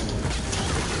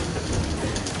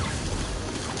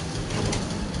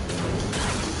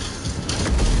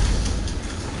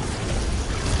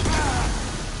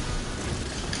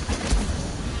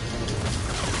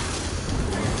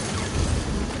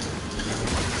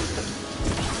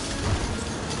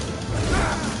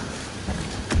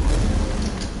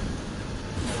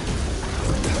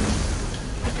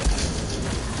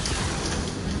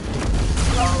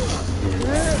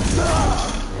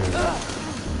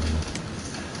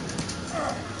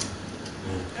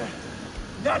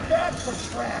 Not bad for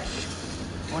trash.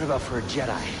 What about for a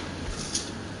Jedi?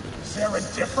 Is there a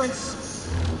difference?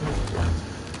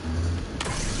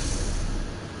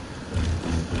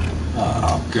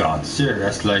 Oh God,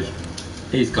 seriously?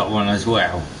 He's got one as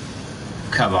well.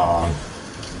 Come on.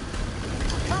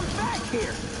 Come back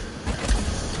here.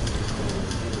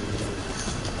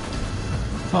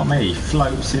 Not me, he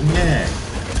floats in there.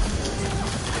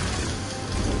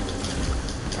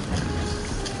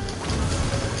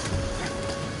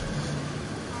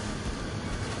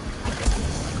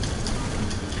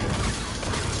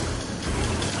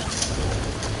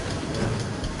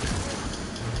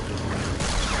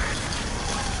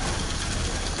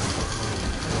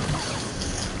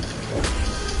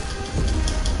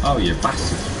 Oh, you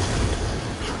bastard.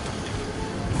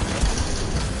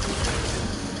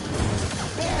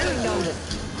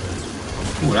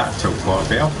 Oh, that took quite a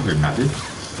bit off of him, that did.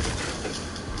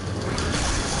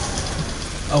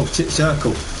 Oh, tip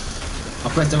circle.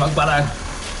 I pressed the wrong button.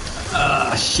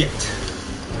 Ah, shit.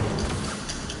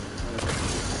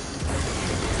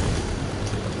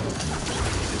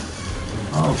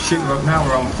 Oh, shit, look, now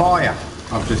we're on fire.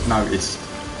 I've just noticed.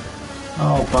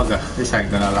 Oh bugger, this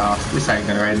ain't gonna last, this ain't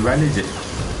gonna end well, is it?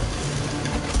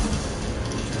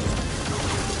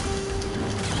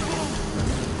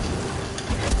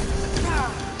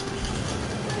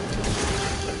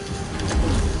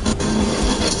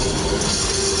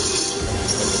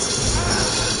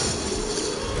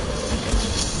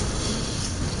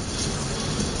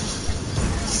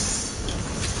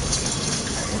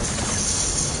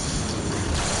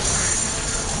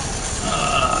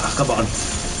 Come on.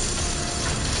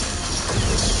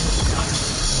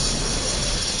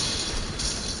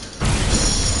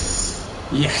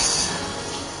 Yes.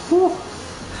 Whew.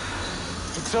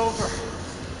 It's over.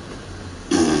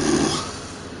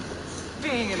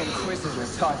 Being an Inquisitor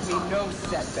taught me no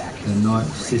setback. The Night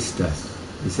Sister.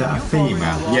 Is that a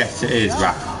female? Yes, it is,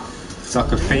 Raph. It's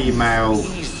like a female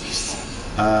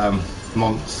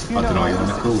Monster. I don't know what you want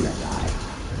to call it.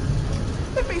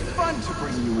 It'd be fun to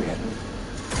bring you in.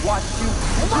 Watch you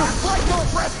just like the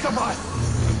rest of us.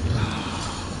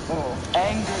 Oh,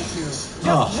 angers you.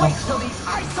 Just wait till the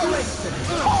isolation,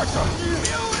 torture,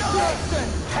 mutilation,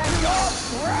 and your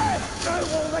breath. I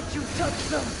won't let you touch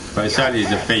them. But it's only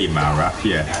as a female, Raph,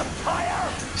 yeah. Empire.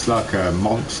 It's like a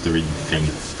monster-y thing.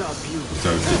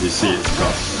 So did you see it's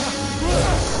got...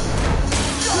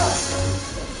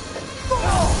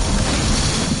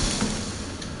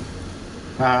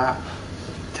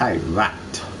 Take that.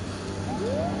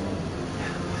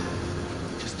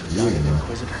 Just took down an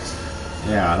Inquisitor.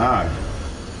 Yeah, I know.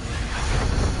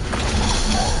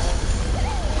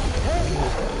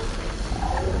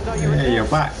 Yeah, you're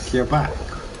back, you're back.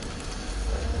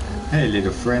 Hey,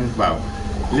 little friend. Well,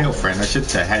 little friend, I should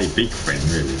say, hey, big friend,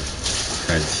 really.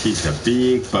 Because she's a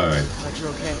big bird. Glad you're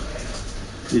okay.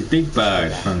 It's Big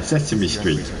Bird from Sesame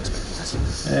Street.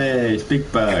 Hey, it's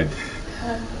Big Bird.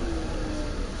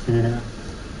 Yeah.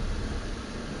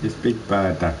 It's Big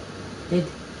Bird. Dead.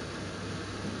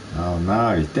 Oh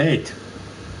no, he's dead.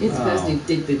 It's the person who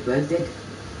did Big Bird, dead.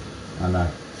 I know.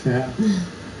 Yeah.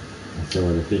 That's all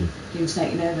the thing. He was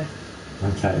taking over.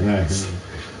 I'm taking over.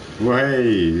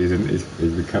 Way, he's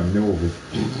become northern.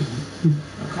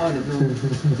 Kind of normal.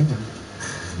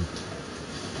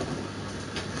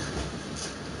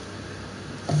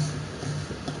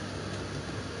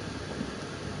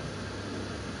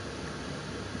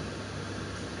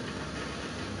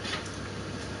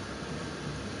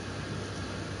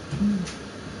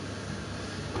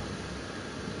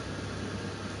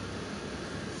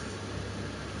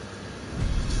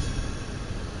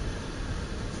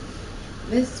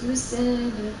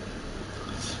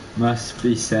 Must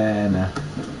be Santa.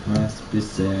 Must be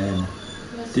Santa.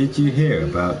 Did you hear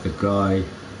about the guy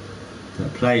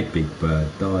that played Big Bird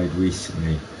died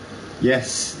recently?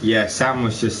 Yes, yeah, Sam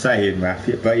was just saying,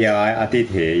 Raph, but yeah, I did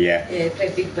hear, yeah. Yeah, he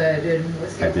played Big Bird and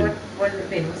what's the other one of the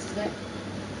men, what's his name?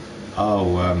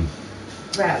 Oh,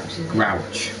 Grouch, isn't it?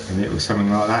 Grouch, and it was something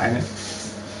like that,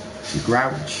 innit?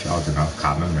 Grouch? I don't know, I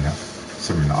can't remember now.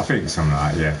 Something like, I think something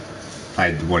like that, yeah.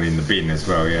 Played the one in the bin as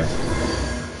well, yeah.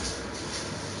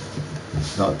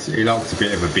 He liked a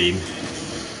bit of a bin.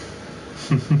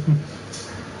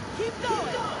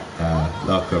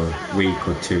 Like a week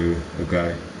or two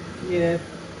ago. Yeah.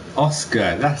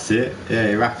 Oscar, that's it.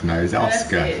 Yeah, Raph knows.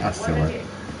 Oscar, that's the one.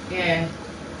 Yeah.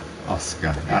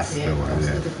 Oscar, that's the one.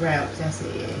 Oscar Yeah. the Grouch, that's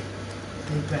it, yeah.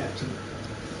 The Grouchy.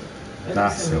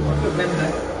 That's the one. I remember,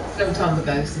 a long time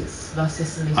ago since my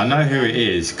Sesame. I know who it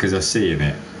is because I've seen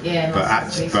it. Yeah.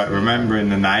 But remembering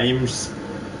the names,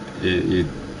 you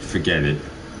forget it.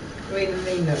 Green and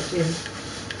mean look, Jim.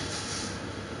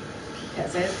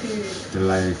 That's our poo.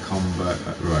 Delay combat,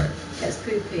 right. That's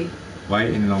poopy.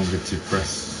 Waiting longer to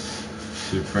press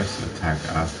attack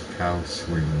after cow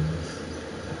swings.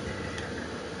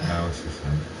 Cow's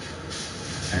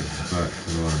expert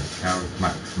for life. Cow's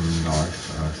maximum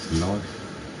life after life.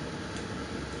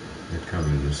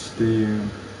 Recover the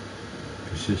steam.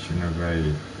 Precision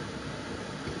evade.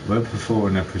 When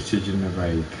performing a precision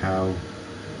evade, cow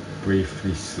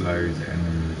briefly slows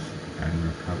enemies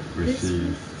and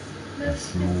receives a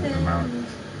small amount of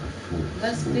force.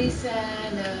 Must be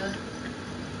Santa.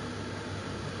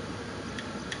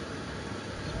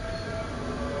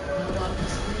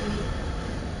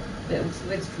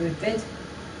 Went to bed.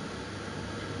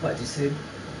 What, too soon?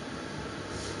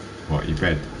 What, you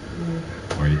bed?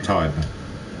 Or are you tired then?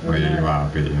 Well, Yeah, you no. are a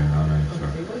bit, yeah, I know. Okay,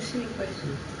 Sorry. what a silly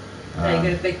question. Now you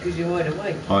go to bed because you're wide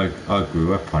awake. I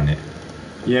grew up on it.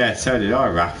 Yeah, so did I,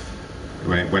 Raph.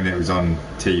 When it was on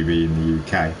TV in the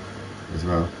UK as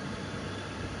well.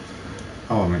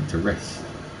 Oh, I meant to rest.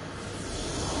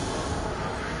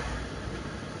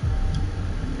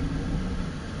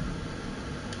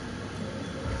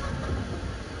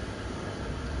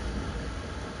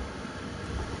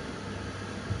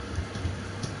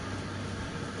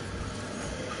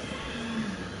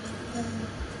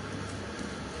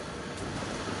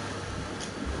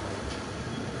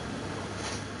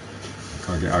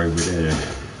 Can't get over there.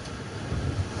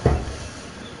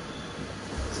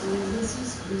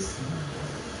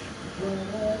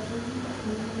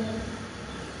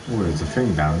 Oh, there's a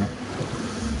thing down there.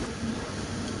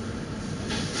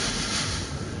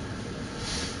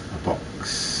 A box.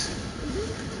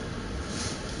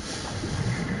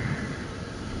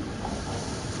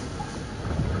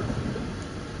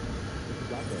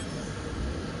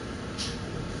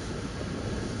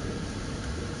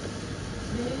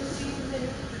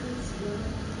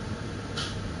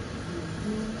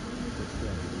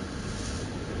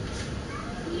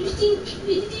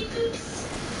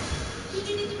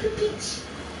 did you do the clips?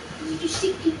 Did you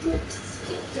stick your clips?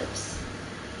 Clips.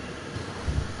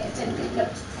 Yeah, send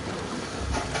clips.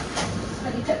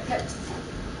 Smelly clips.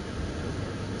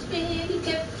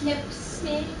 Smelly clips.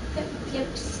 Smelly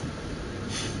clips.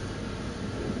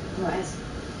 Right.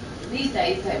 These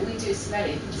days, though, we do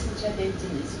smelly. We just enjoy them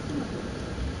dinners.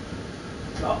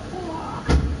 Drop.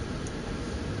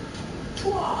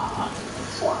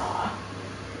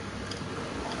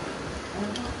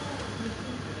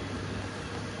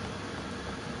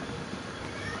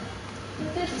 It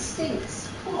really stinks.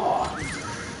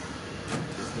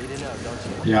 Need to know,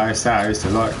 don't you? Yeah, I used to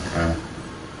like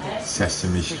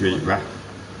Sesame Street rap.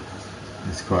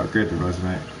 It's quite good, it was,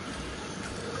 mate.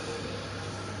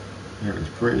 It was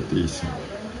pretty decent.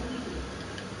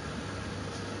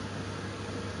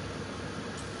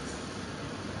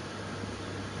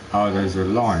 Oh, there's a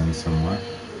line somewhere.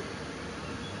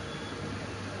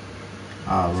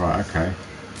 Oh, right, okay.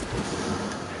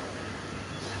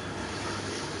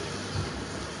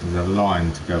 There's a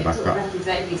line to go back up. Rapid's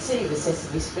ABC with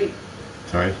Sesame Street.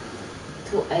 Sorry?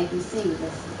 Taught ABC with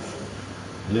Sesame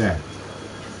Street. Yeah.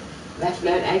 Rapid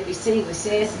learned ABC with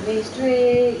Sesame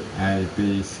Street.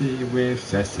 ABC with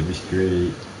Sesame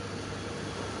Street.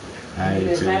 He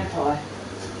was a vampire.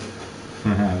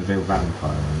 Little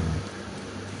vampire.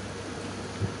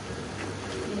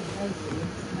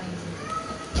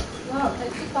 Well,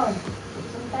 take your phone.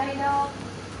 Some day off.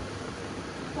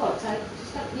 What, take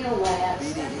just up your way out.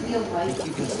 Step your way. Think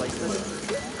you can slice this?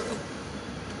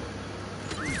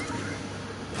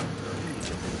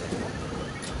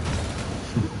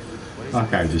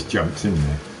 Okay, just jumps in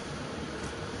there.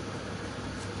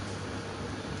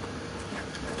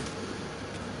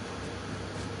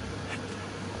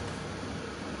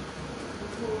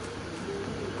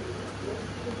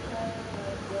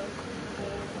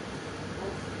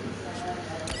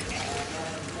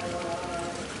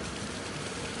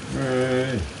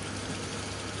 Hey.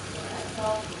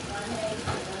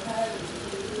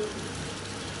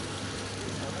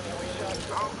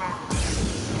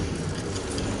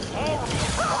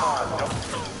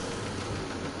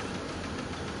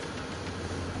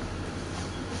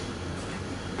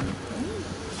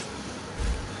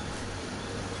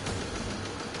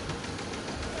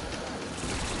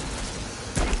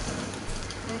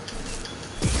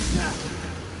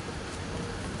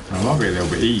 I might be a little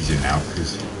bit easier now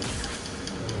because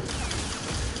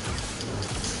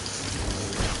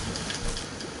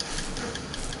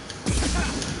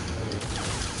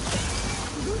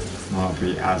might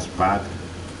be as bad.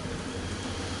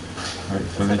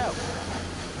 Hopefully.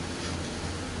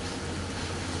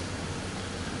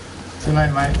 Too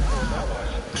late, mate.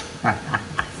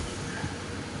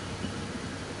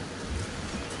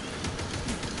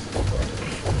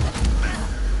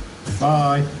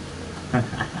 Bye.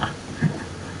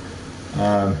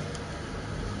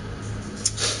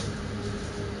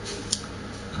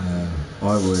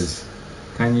 I was.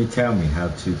 Can you tell me how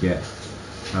to get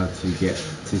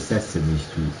to Sesame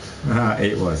Street?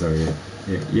 It was. Oh yeah.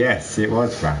 Yes, it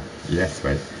was, Frank. Yes,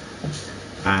 mate.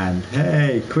 And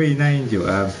hey, Queen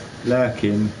Angel,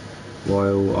 lurking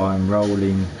while I'm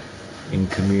rolling in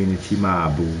community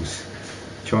marbles,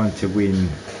 trying to win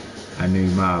a new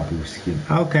marble skin.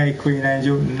 Okay, Queen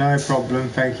Angel, no problem.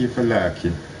 Thank you for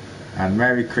lurking, and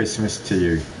Merry Christmas to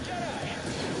you.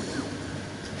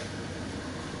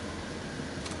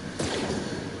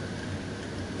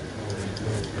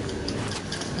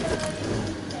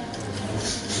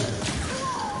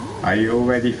 Are you all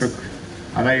ready for...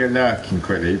 I know you're lurking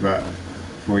quickly, but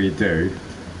before you do,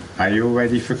 are you all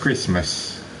ready for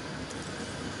Christmas,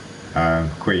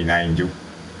 Queen Angel?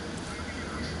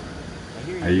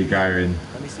 Are you going...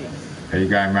 Are you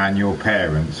going around your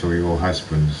parents or your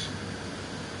husband's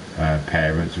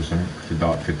parents or something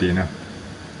for dinner?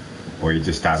 Or are you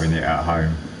just having it at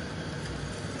home?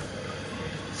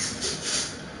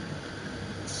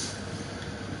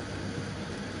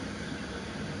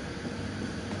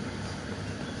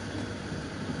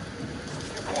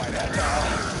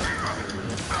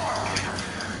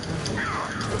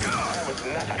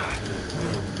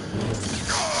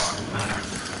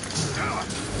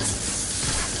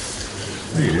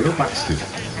 You little bastard.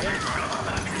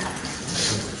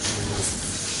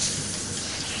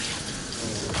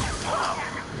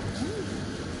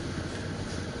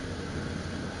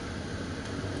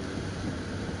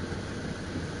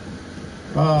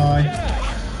 Bye.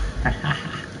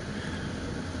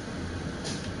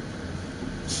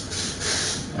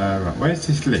 Right, where's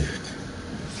this lift?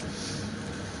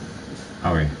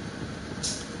 Oh, here.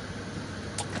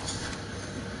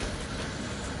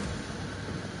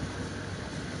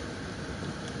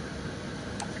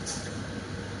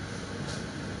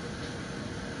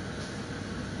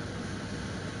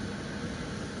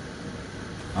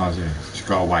 Oh, yeah. Just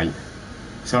gotta wait.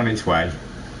 It's on its way.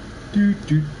 Do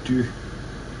do do.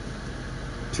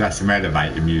 So that's some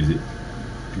elevator music.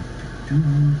 Do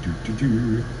do do do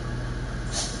do.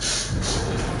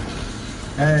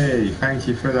 Hey, thank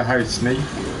you for the host, Sneak.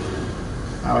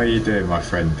 How are you doing, my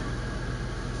friend?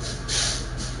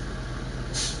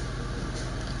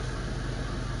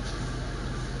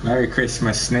 Merry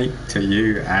Christmas, Sneak, to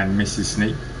you and Mrs.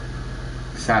 Sneak.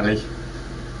 Sally,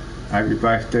 hope you're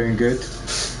both doing good.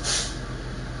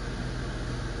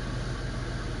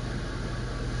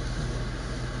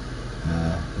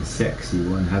 The sexy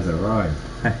one has arrived.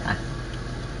 I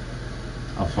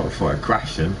thought it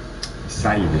crashing.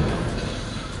 Saving.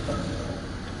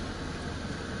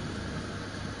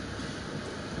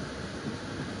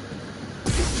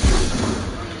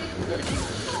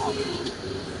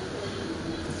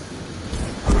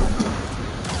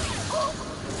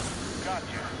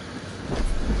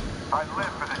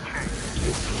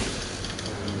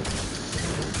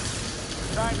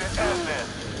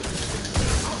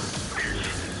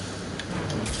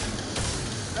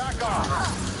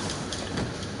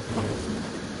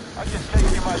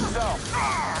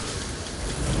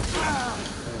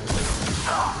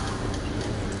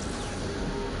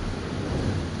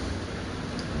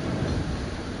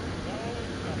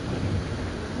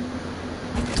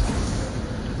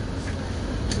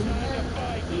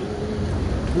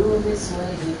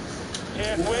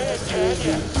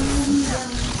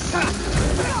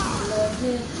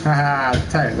 Haha,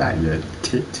 take that, you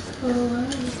tit.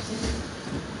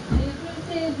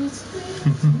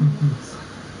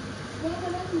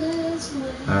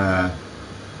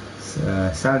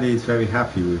 Sally is very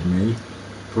happy with me.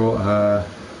 Brought her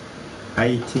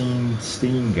 18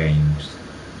 Steam games.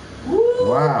 Woo!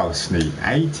 Wow, Sneak,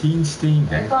 18 Steam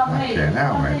games. Okay,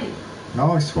 now, mate.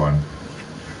 Nice one.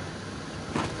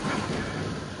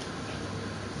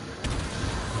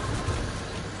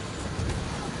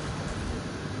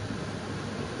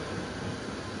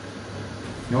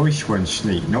 Nice one,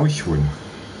 Sneak, nice one.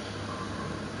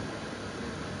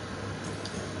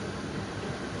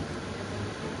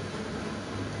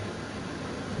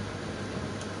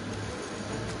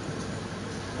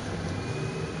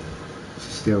 She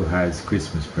still has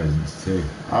Christmas presents too.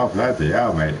 Oh, bloody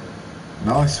hell, mate.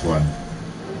 Nice one.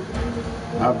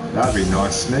 That'd be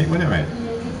nice, Sneak, wouldn't it, mate?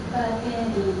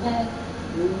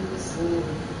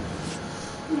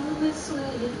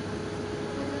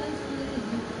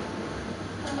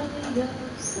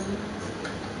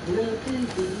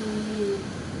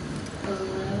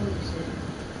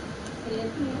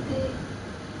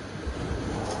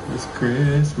 It's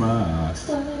Christmas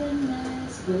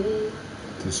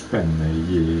to spend the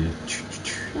year.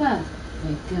 Well,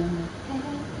 we're gonna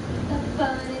have a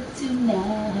party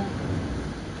tonight.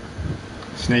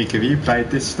 Sneak, have you played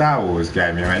this Star Wars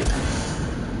game yet, mate?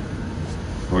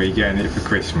 Or are you getting it for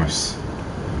Christmas?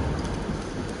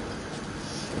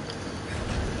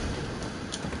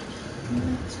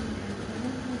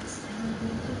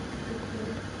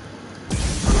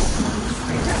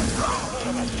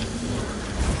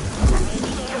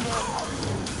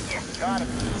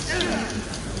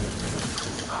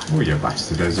 Oh, you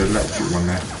bastard, there's an electric one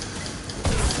there.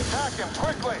 Attack him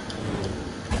quickly!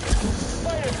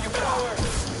 Fight if you power!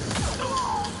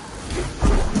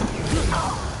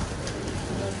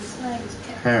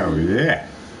 Hell yeah.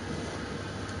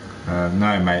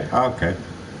 No, mate. Okay.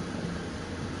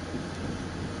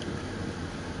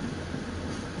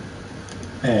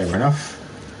 Fair enough.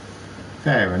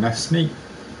 Fair enough, Sneak.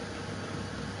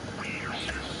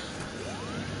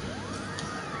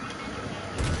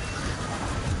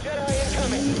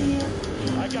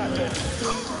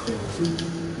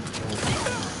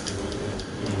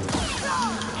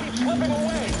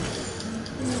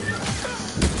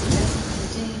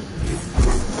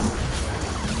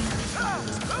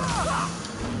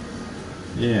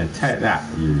 Yeah, take that,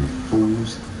 you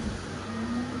fools.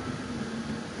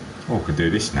 Oh, I could do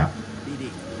this now.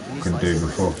 Couldn't do it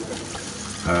before.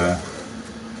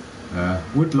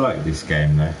 Would like this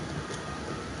game though.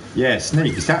 Yeah,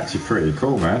 Sneak, it's actually pretty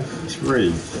cool, man. It's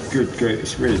really good.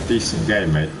 It's a really decent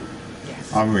game, mate.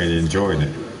 I'm really enjoying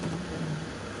it.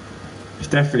 It's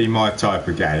definitely my type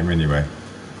of game, anyway.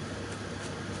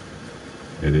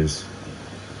 It is.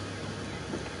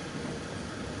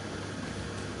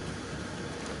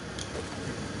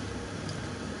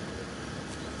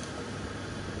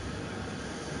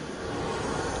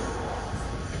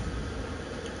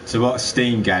 So what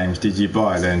Steam games did you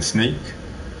buy then, Sneak?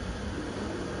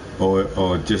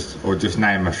 Or just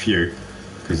name a few,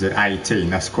 because at 18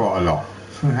 that's quite a lot.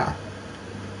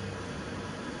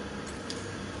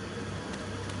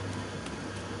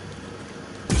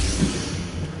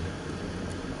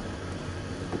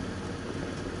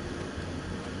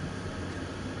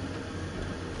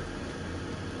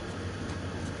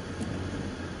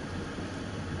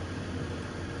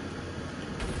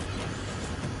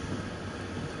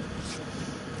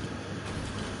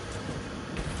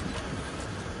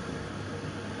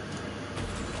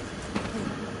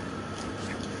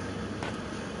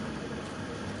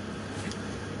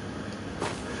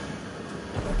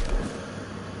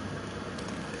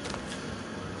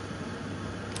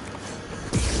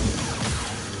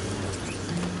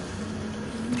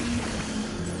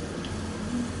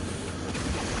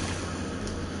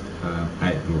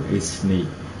 April, is Sneak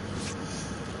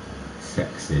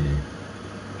sexy?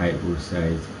 April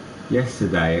says,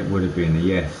 yesterday it would have been a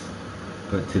yes,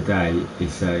 but today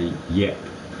it's a yep.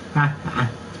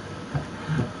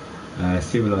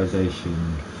 Civilization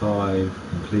 5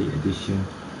 Complete Edition,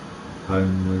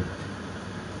 Homeworld,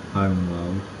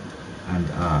 and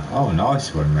oh,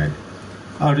 nice one, mate.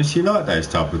 Oh, does she like those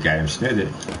type of games? Did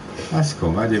it? That's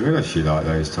cool, mate. I didn't realise she liked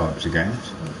those types of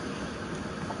games.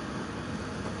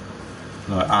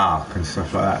 Like Ark and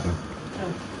stuff like that.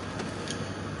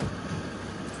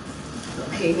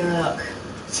 Okay, good luck.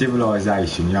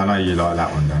 Civilization, yeah, I know you like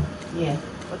that one, then. Yeah.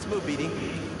 Let's move, BD.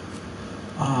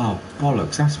 Oh,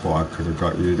 bollocks, that's what I could have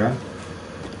got you then.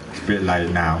 It's a bit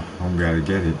late now, I won't be able to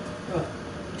get it. What?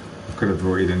 I could have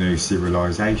brought you the new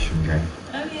Civilization game.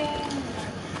 Oh, yeah.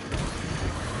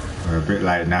 We're a bit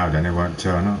late now, then it won't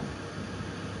turn up.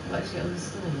 What, actually on the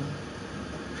store?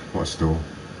 What store?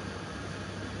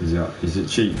 Is it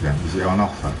cheap then? Is it on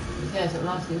offer? Yeah, it's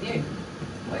not asking you.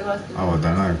 What are you asking Oh, I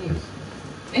don't know.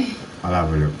 I'll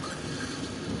have a look.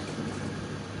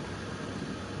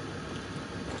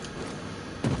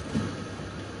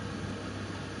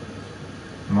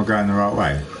 Am I going the right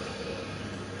way?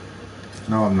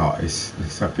 No, I'm not.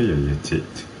 It's up here, you tit.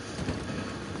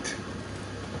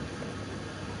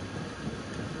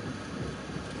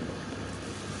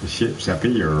 The ship's up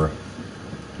here.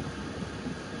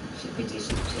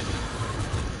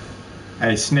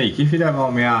 Hey, Sneak, if you don't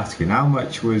mind me asking, how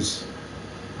much was...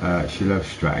 she loves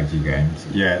strategy games.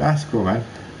 Yeah, that's cool, man.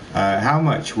 How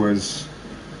much was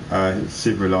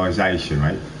Civilization,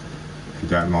 mate? If you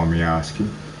don't mind me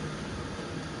asking.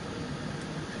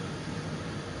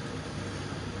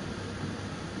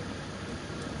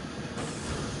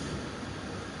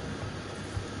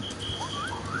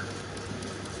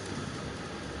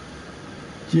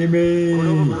 Jimmy!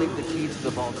 The key to the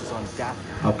vault is on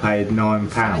Daphne. I paid £9.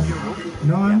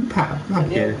 £9?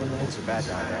 Fuck it.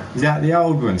 Is that the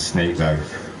old one, Sneak, though?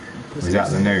 Or is that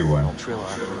the new one?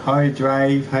 Hi,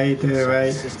 Drave. How you doing,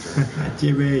 mate?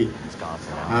 Jimmy.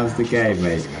 How's the game,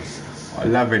 mate?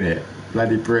 I'm loving it.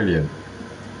 Bloody brilliant.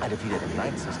 I defeated a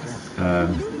night sister.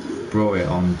 Brought it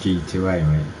on G2A,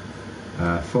 mate.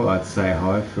 Thought I'd say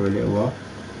hi for a little while.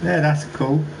 Yeah, that's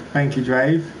cool. Thank you,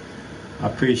 Drave. I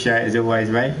appreciate it as always,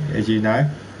 mate, as you know.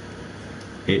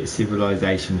 It's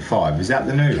Civilization 5. Is that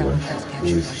the new one? Or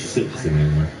is 6 the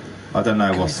new one? I don't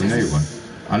know what's the new one.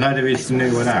 I know there is the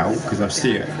new one out, because I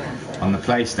see it on the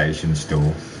PlayStation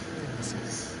store.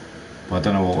 But I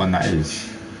don't know what one that is.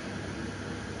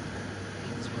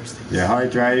 Yeah, hi,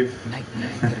 Drave.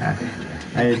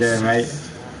 How you doing, mate?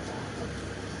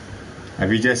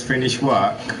 Have you just finished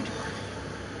work?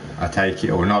 I take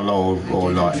it, or not, or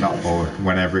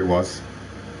whenever it was.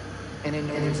 And I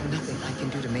know there's nothing I can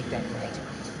do to make that right.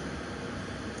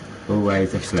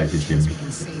 Always a pleasure, Jimmy.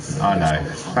 I know.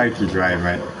 Thank you, Dre,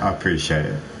 mate. I appreciate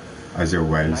it. As My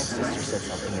always. sister said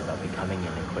something about becoming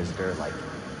an Inquisitor, like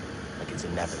it's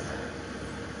inevitable.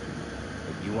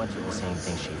 If you went through the same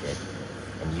thing she did,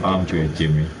 and you I'm didn't good,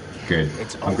 Jimmy. Good.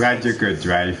 I'm glad you're good,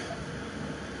 Dre.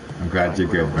 I'm glad you're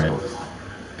good, mate.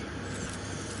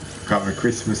 Got my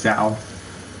Christmas hat on.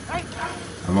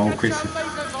 I'm all Christmas.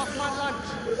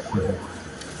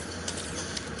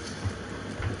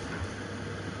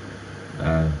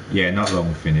 Yeah, not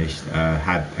long finished.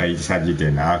 You just had your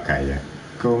dinner. Okay, yeah.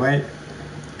 Cool, mate.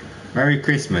 Merry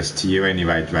Christmas to you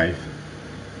anyway, Dave.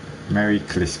 Merry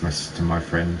Christmas to my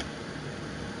friend.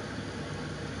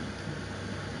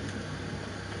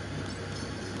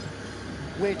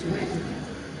 Where to?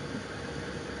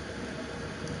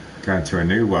 Going to a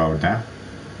new world now.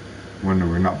 One that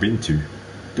we've not been to.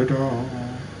 Ta-da!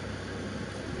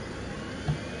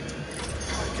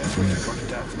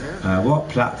 What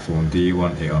platform do you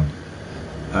want it on?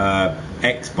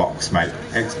 Xbox, mate.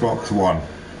 Xbox One.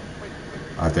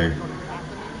 I do.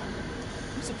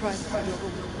 Surprised.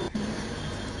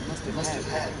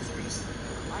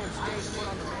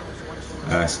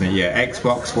 Sneak, yeah,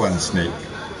 Xbox One, Sneak.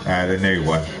 The new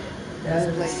one.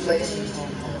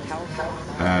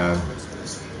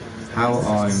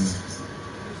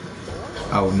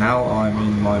 Now I'm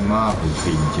in my Marvel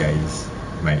PJs.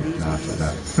 Mate, laugh at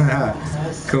that.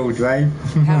 Cool, Dwayne.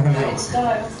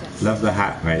 Love the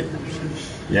hat, mate.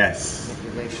 Yes.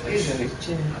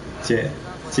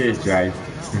 Cheers, Dwayne.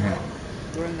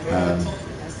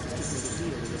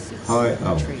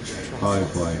 Hi,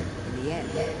 boy.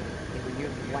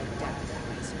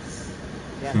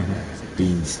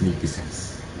 Bean sneakers.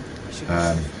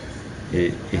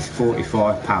 It's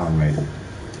 £45, mate.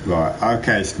 Right,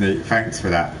 okay, Sneak, thanks for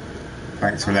that.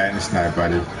 Thanks for letting us know,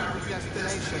 buddy.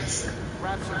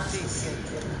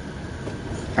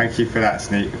 Thank you for that,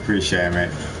 Sneak. Appreciate it,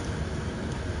 mate.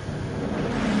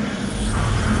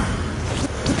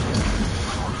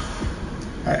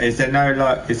 Is there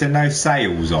no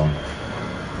sales on?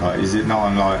 Like, is it not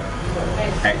on like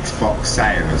Xbox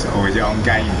sales, or is it on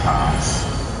Game Pass?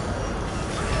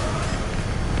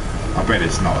 I bet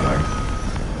it's not though.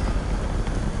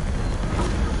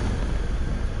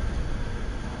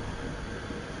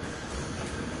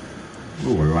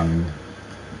 Oh, we're running.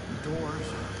 Doors,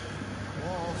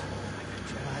 walls,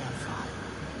 Jedi on fire.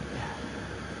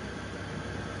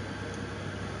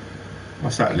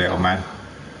 What's that, little man?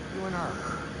 You and her.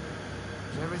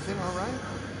 Is everything all right?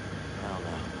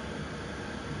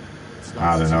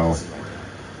 I don't know.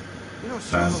 You know,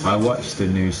 I watched the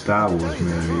new Star Wars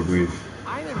movie with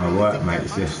my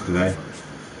workmates yesterday,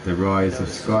 The Rise of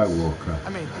Skywalker.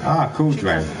 Ah, cool,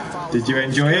 Dre. Did you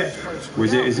enjoy it?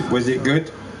 Was it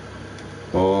good,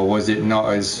 or was it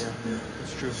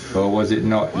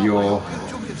not your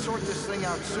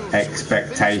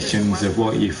expectations of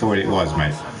what you thought it was,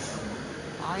 mate?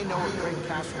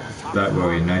 Don't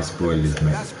worry, no spoilers,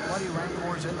 mate.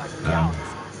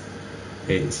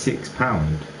 It's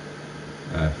 £6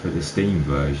 for the Steam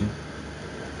version.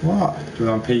 What? Do you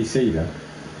want on PC though?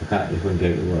 I can't just wouldn't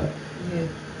get it to work. Yeah.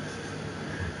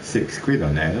 £6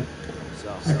 on there.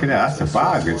 Look at that, that's a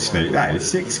bargain, Sneak. That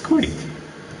is £6.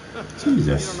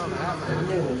 Jesus.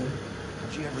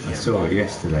 I saw it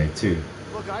yesterday too.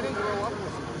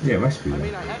 Yeah, it must be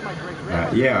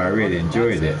that. Yeah, I really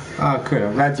enjoyed it. Oh, good.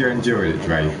 I'm glad you enjoyed it,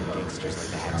 Dre.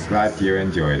 I'm glad you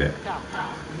enjoyed it.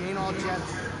 We ain't all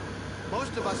gentle.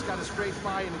 Most of us got to scrape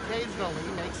by and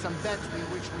occasionally make some bets we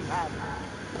wish we hadn't.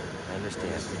 I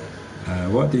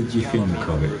understand. What did you think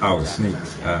of it? Oh,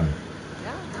 Sneaks.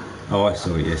 Oh, I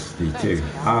saw it yesterday too.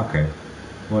 Oh, okay.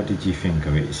 What did you think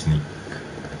of it, Sneak?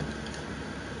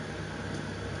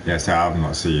 Yeah, so I've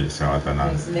not seen it, so I don't know.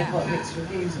 And they've got mixed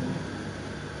reviews on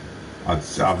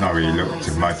it. I've not really looked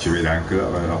at much of it then,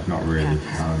 because I've not really.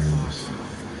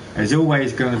 There's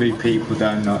always going to be people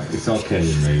don't know. It's like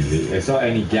any movie. It's like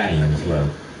any game as well.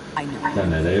 Don't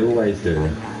they? They always do.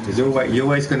 You're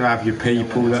always going to have your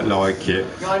people that like it,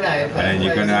 I know, and then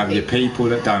you're going to have your people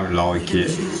that don't like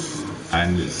it,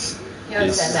 and it's. You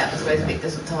understand that? I suppose if it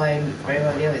doesn't tie in very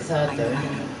well, yeah, it's hard though.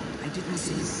 I didn't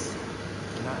see it.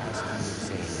 I'm not asking you to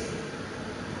say anything.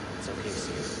 It's okay,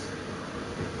 Sue.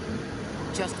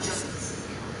 Just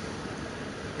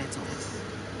that's all.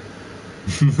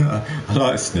 I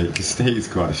like Sneak, because Sneak's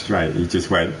quite straight. He just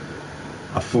went,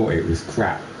 I thought it was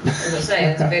crap. As I say,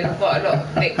 there's been quite a lot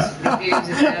of mixed reviews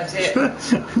about it.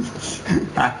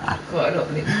 Quite a lot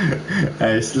of mixed.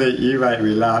 Hey, Sneak, you make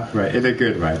me laugh, mate, in a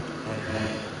good way. I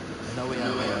know we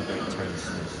haven't been on great terms.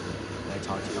 Can I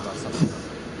talk to you about something?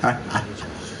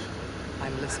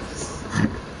 I'm listening.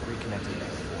 Reconnecting with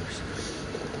the Force.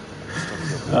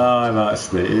 Oh, I like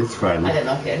Sneak, it's funny. I don't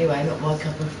like it anyway, not my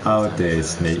cup of. Oh dear,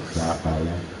 Sneak, laugh out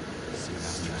loud.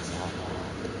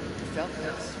 Felt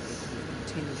this.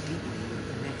 Continue deepening your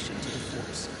connection to the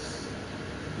Force.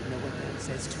 You know what that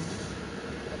says to me?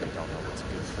 I don't know what's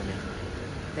good for me.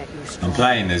 That you're strong. I'm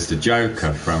playing as the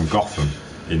Joker from Gotham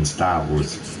in Star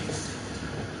Wars.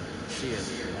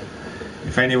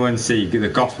 If anyone see the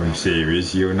Gotham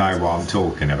series, you'll know what I'm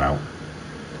talking about.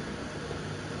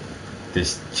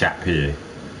 This chap here,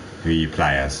 who you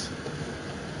play as.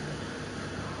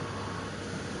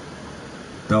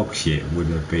 Dog shit would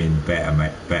have been better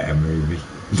movie.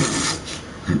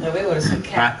 No, we want to see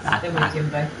cats, then we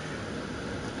Jimbo.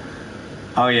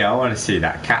 Oh yeah, I want to see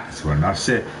that Cats one. I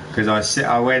saw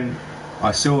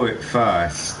it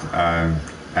first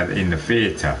in the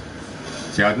theatre.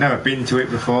 See, I'd never been to it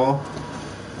before.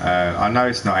 I know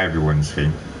it's not everyone's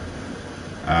thing.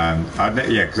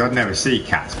 Because I'd never seen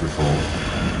Cats before.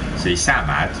 See, Sam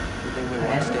had.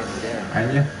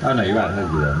 Hadn't you? Oh no, you hadn't,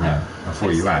 had you? No, I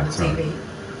thought you had. Sorry.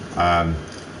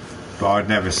 But I'd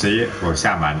never see it. Well,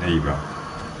 Sam hadn't either.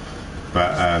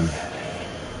 But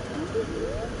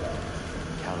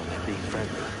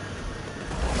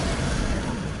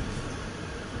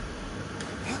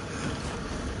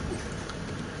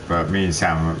But me and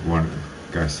Sam want to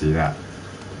go see that.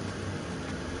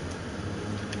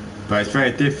 But it's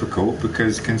very difficult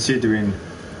because considering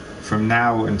from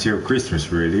now until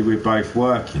Christmas really we're both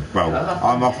working. Well,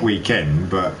 I'm off weekend,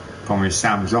 but promise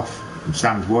Sam's off.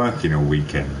 Sam's working all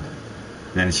weekend.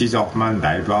 Then she's off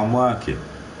Monday, but I'm working.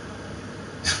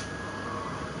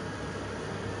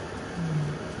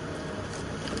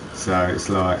 So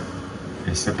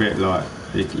it's a bit like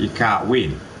you can't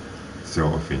win,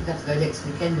 sort of thing. You have to go next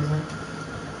weekend, isn't it?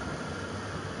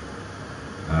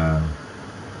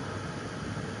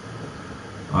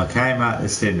 I came out the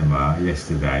cinema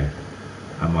yesterday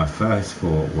And my first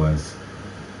thought was,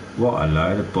 what a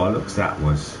load of bollocks that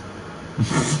was.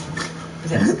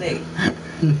 Is that Sneak?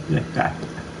 Yeah.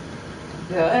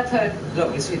 Yeah, I've heard a lot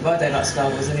of this week, but I don't like Star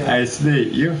Wars anyway. Hey,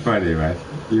 Sneak, you're funny, man.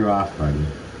 You are funny.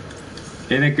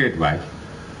 In a good way.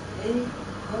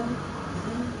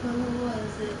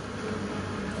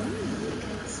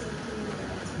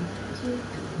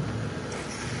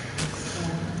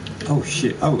 Oh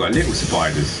shit, oh, we've got little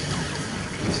spiders.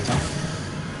 This time.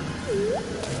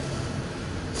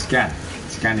 Scan.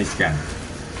 Scanny scan.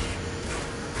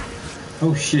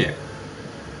 Oh shit.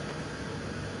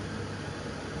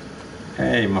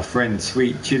 Hey, my friend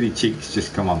Sweet Chili Cheeks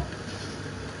just come on.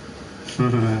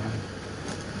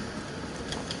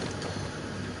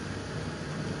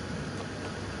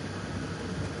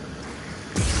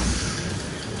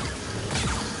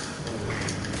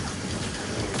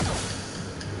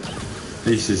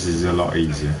 This is a lot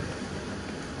easier.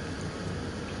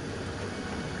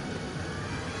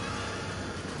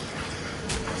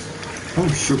 Oh,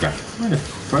 sugar. Where the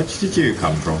fudge did you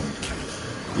come from?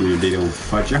 You little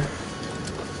fudger.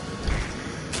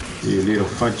 You little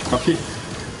fudge bucket.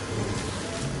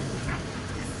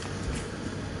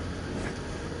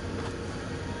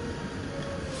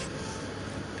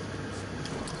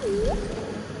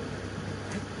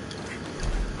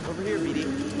 Over here, BD.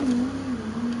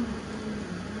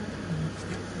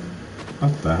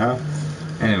 What the hell?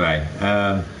 Anyway,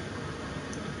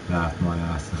 laugh my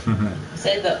ass.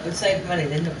 Save up, we've saved money,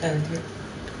 then not going to it.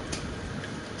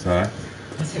 Sorry?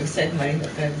 I said we saved money,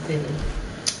 not going to it.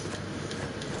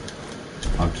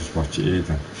 I'll just watch it here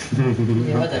then.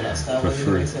 Yeah, I don't like Star Wars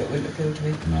anyway, so it wouldn't appeal to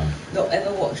me. No. Not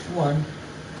ever watched one.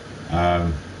 I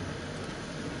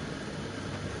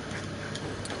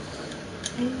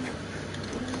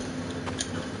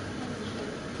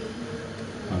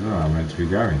don't know, I'm meant to be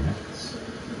going there.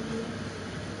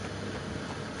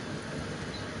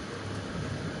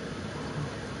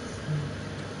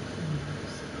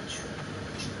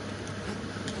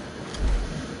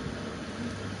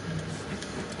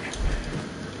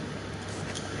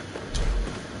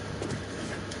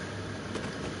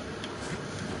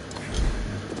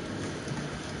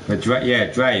 But yeah,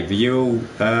 Dave, are you all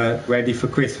ready for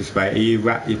Christmas, mate? Are you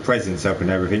wrapped your presents up and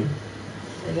everything?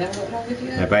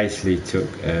 They basically took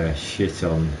shit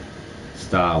on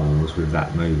Star Wars with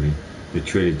that movie, the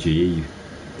trilogy.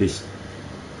 This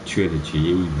trilogy,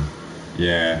 even.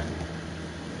 Yeah.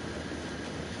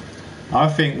 I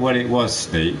think what it was,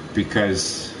 Sneak,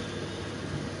 because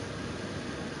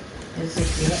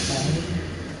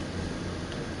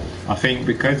I think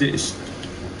because it's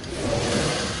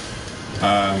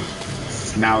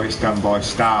now it's done by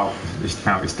Star.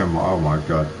 Now it's done by. Oh my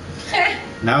god.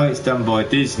 Now it's done by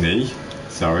Disney.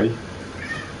 Sorry.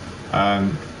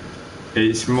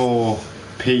 It's more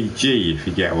PG, if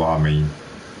you get what I mean.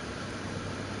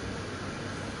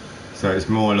 So it's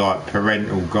more like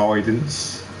parental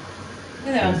guidance.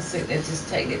 You know, I just think they're just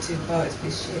taking it too far. It's a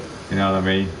bit shit. You know what I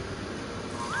mean?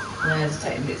 No, it's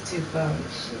taking it too far.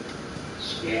 It's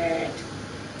shit. Shit.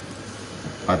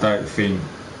 I don't think.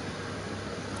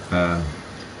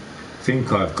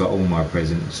 Think I've got all my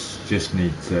presents. Just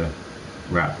need to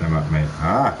wrap them up, mate.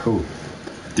 Ah, cool.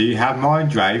 Do you have mine,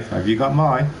 Dave? Have you got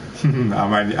mine?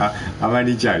 I'm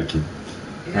only joking.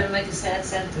 You're gonna make a sad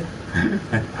Santa.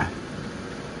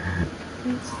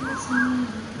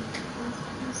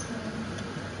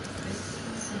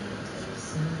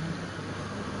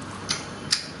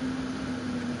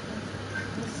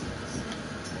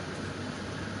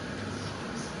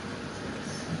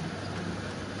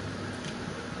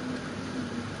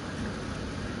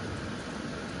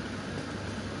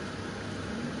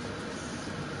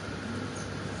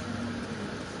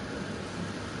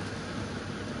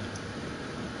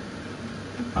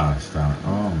 Ah, it's down.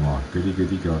 Oh my goody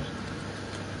goody god.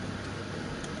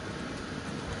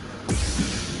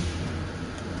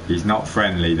 He's not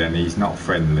friendly then, he's not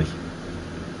friendly.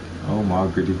 Oh my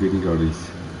goody goody goddies.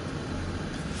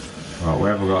 Right,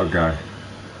 where have I got to go?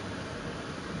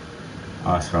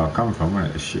 Oh, that's where I come from,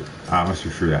 isn't it? Shit. Ah, I must be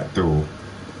through that door.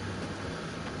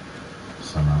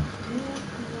 Somehow.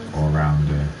 Or around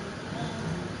here.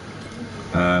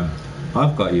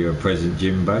 I've got you a present,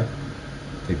 Jimbo.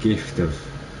 The gift of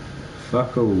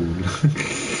fuck all.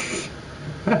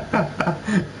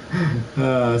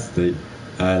 Oh, Steve.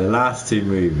 The last two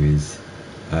movies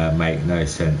make no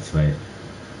sense, mate.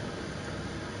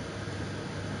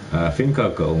 I think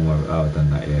I've got all my. Oh, I've done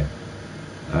that, yeah.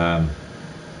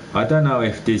 I don't know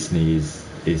if Disney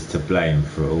is to blame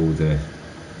for all the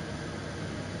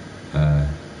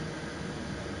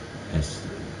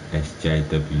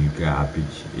SJW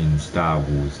garbage in Star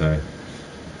Wars, though.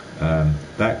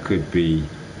 That could be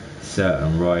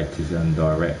certain writers and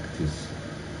directors.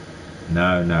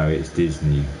 No, it's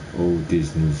Disney. All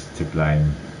Disney's to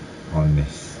blame on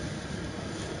this.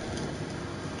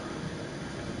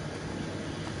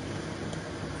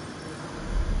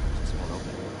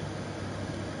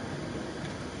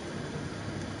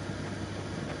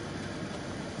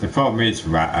 The problem is,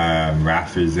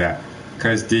 Raph, is that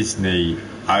because Disney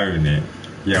own it,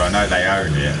 yeah, I know they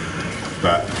own it,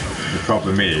 but the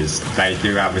problem is they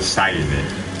do have a say in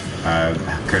it.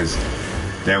 Because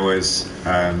there was,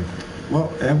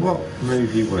 what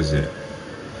movie was it?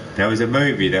 There was a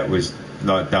movie that was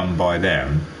like done by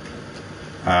them.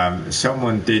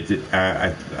 Someone did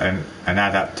an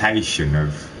adaptation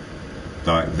of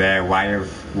like their way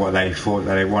of what they thought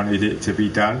that they wanted it to be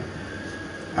done.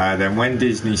 Then when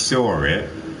Disney saw it,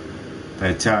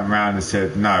 they turned around and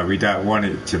said, no, we don't want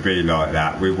it to be like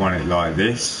that. We want it like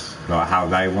this, like how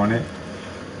they want it.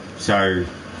 So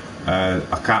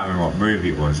I can't remember what movie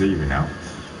it was either now.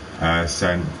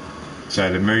 So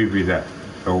the movie that,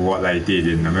 or what they did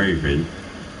in the movie,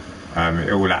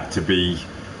 it all had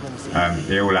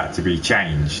to be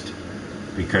changed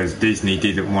because Disney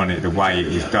didn't want it the way it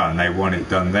was done. They want it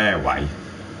done their way,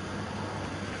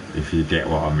 if you get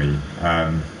what I mean.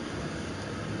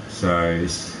 So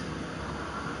it's,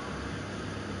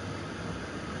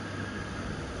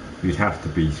 you'd have to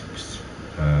be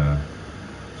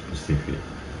specific.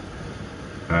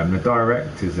 The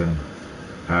directors, and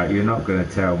you're not going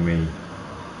to tell me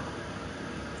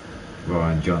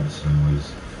Rian Johnson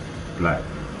was blamed.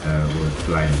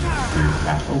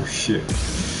 Oh shit.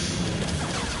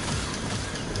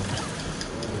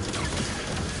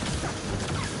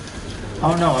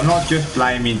 Oh no, I'm not just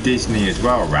blaming Disney as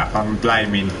well, Rap. I'm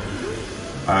blaming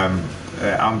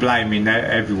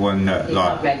everyone that,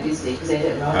 like,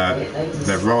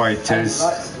 the writers,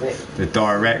 the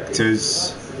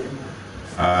directors.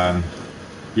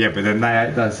 Yeah, but then they,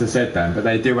 as I said, Dan, but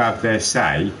they do have their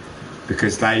say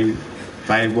because they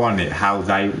want it how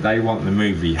they want the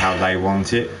movie how they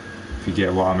want it. If you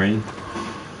get what I mean.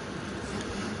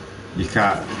 You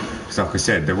can't. Cause like I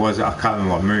said, I can't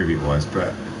remember what movie it was,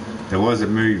 but there was a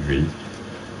movie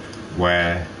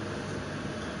where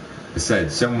I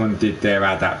said someone did their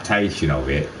adaptation of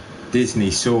it.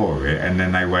 Disney saw it and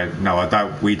then they went, no,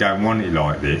 we don't want it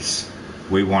like this.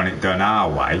 We want it done our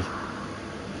way.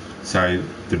 So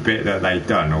the bit that they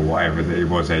done, or whatever it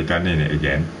was they done in it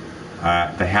again,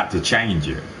 they had to change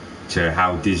it to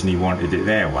how Disney wanted it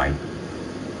their way.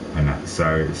 And that,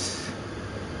 so it's,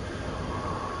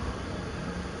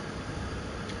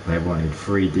 they wanted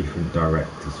 3 different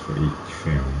directors for each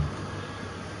film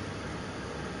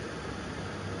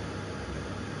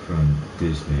from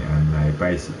Disney, and they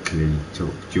basically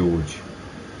took George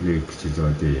Lucas's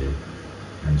idea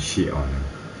and shit on him.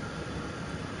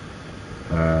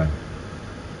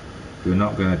 You're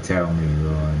not going to tell me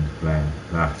Ryan Blaine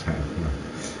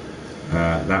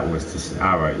that was just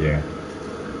alright, yeah.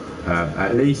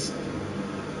 At least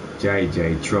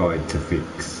JJ tried to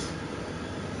fix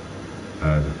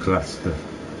the cluster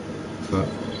fuck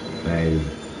they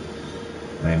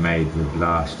made with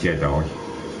Last Jedi.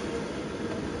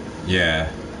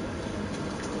 Yeah.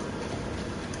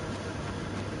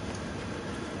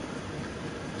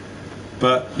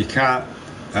 But you can't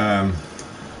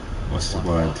what's the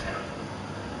word?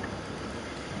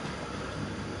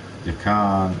 You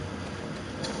can't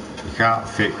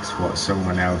fix what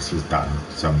someone else has done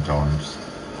sometimes.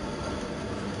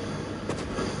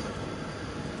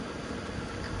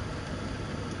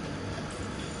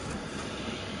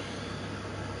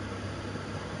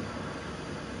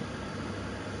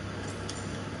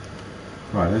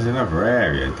 Right, there's another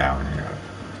area down here.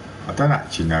 I don't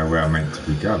actually know where I'm meant to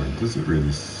be going. Does it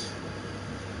really?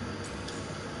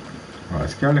 Right,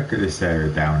 let's go look at this area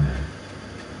down here.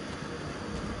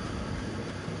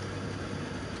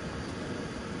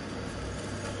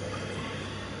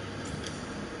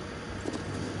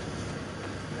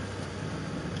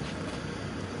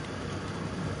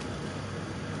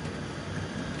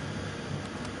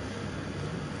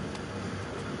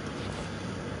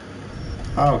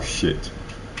 Oh shit,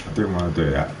 I didn't want to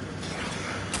do that.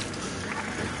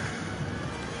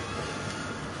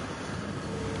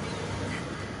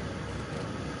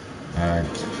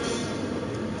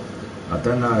 I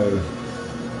don't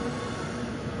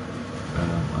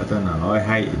know, I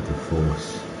hated the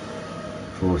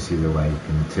Force is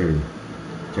Awakened too.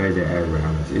 J.J.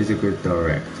 Abrams is a good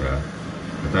director.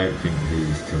 I don't think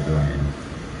he's to blame,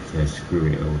 so screw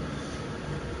it all.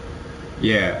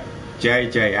 Yeah,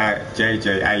 J.J.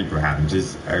 Abrams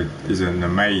is an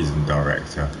amazing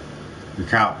director. You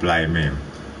can't blame him.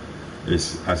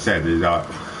 I said, it's like,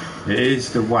 it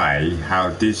is the way how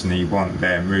Disney want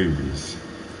their movies.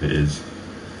 It is.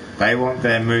 They want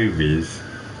their movies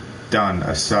done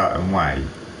a certain way,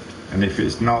 and if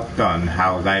it's not done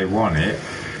how they want it,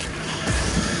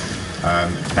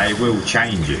 they will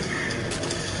change it.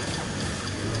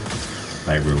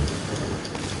 They will.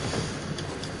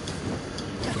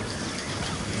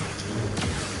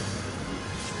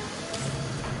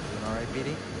 All right,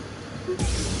 BD? Good to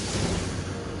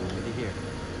hear.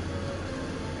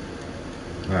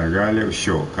 There we go, a little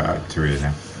shortcut up to here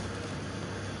now.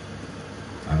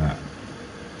 And that.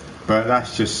 But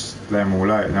that's just them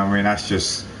all out. I mean, that's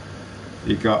just,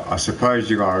 I suppose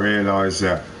you got to realise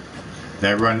that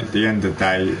at the end of the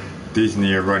day,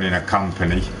 Disney are running a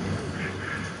company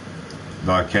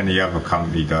like any other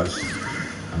company does.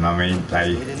 And I mean,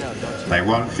 they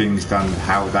want things done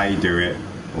how they do it,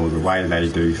 or the way they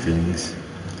do things.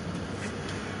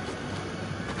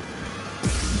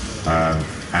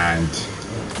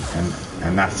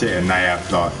 And that's it, and they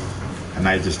have and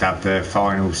they just have their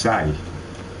final say.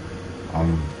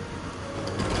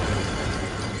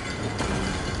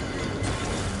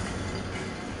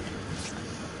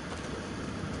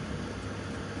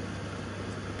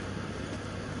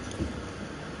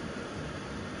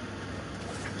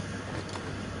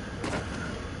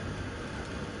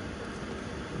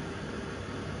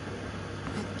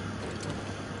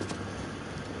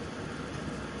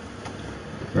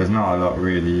 There's not a lot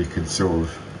really you can sort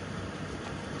of.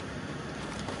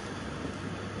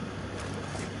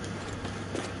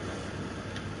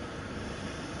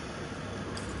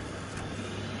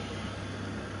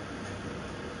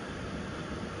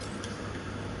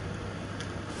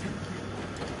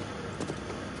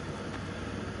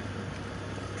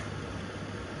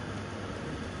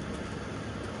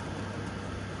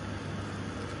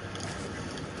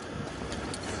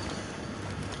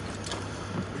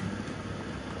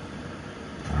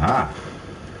 Ah,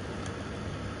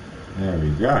 there we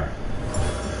go.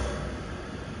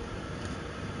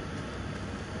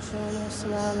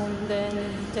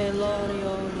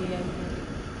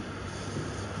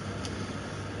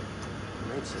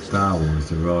 Star Wars: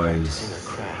 The Rise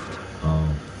of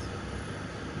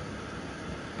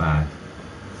Bad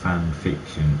Fan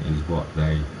Fiction is what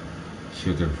they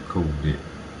should have called it.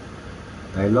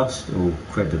 They lost all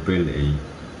credibility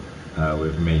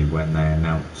with me when they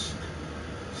announced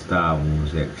Star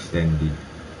Wars Extended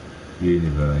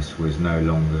Universe was no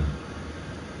longer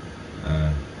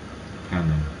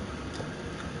canon.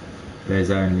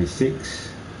 There's only 6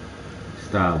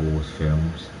 Star Wars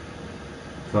films.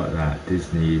 Fuck that,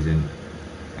 Disney isn't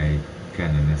a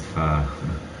canon as far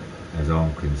as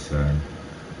I'm concerned.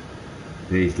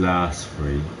 These last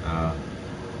 3 are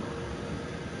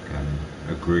canon.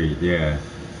 Agreed, yeah.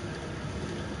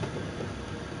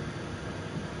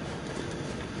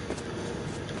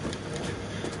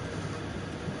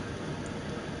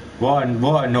 What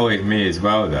annoyed me as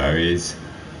well though is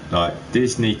like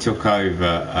Disney took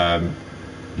over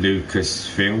Lucas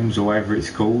Films or whatever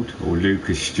it's called, or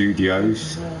Lucas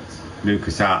Studios,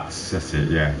 Lucas Arts, that's it,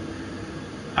 yeah.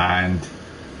 And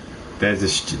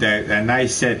there's and they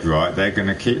said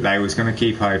they was gonna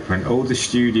keep open all the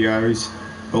studios,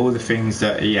 all the things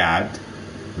that he had,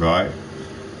 right,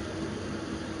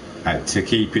 to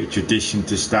keep it tradition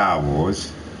to Star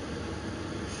Wars.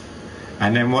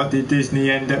 And then what did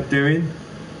Disney end up doing?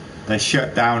 They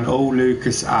shut down all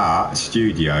Lucas Arts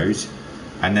Studios,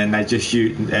 and then they just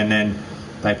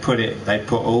they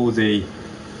put all the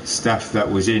stuff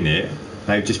that was in it.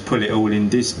 They just put it all in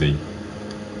Disney.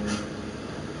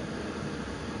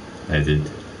 They did.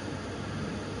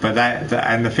 But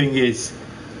and the thing is,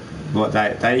 what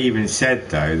they even said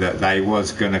though that they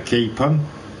was gonna keep them.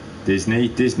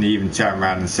 Disney even turned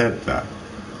around and said that.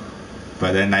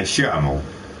 But then they shut them all.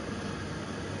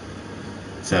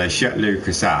 So they shut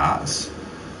Lucas Arts,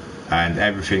 and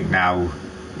everything now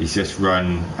is just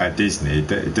run at Disney.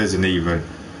 It doesn't even.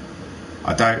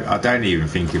 I don't even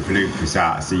think if Lucas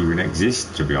Arts even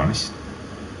exists, to be honest,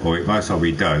 or it most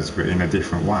probably does, but in a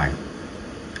different way.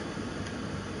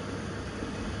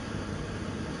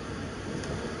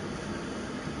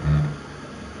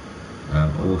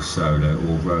 Or Solo,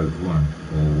 or Rogue One,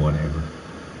 or whatever.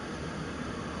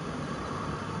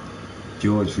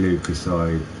 George Lucas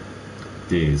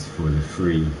ideas for the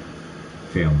 3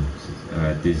 films,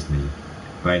 Disney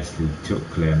basically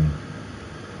took them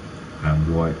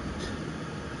and wiped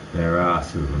their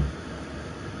ass with them.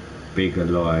 Bigger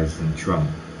lies than Trump.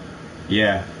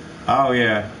 Yeah. Oh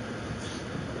yeah.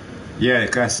 Yeah,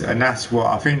 and that's what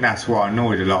I think. That's what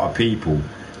annoyed a lot of people,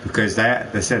 because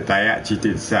they said they actually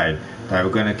did say they were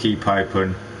going to keep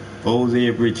open all the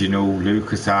original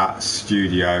LucasArts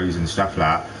studios and stuff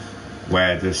like that,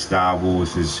 where the Star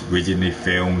Wars was originally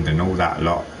filmed and all that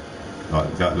lot,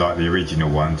 like the original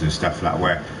ones and stuff like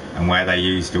that, where they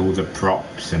used all the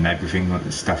props and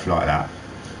everything, stuff like that.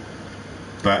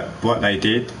 But what they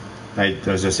did,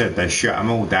 as I said, they shut them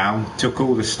all down, took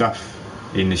all the stuff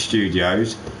in the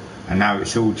studios, and now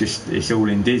it's all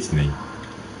in Disney.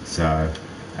 So,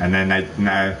 and then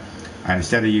and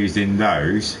instead of using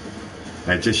those,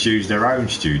 they just use their own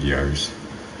studios.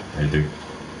 They do.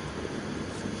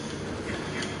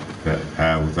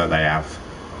 That they have.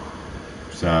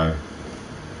 So,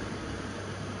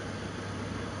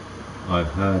 I've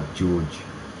heard George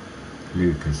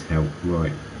Lucas helped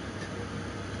write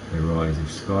The Rise of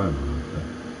Skywalker.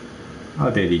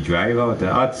 Oh, did he, Dave?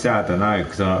 I'd say I don't know,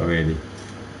 because I'm not really.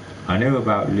 I knew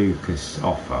about Lucas'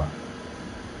 offer.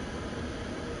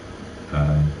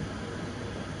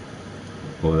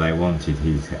 Or they wanted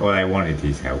his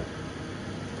help.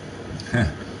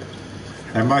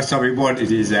 And most time he wanted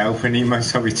his help, and he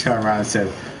most time he turned around and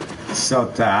said,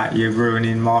 "Sod that, you're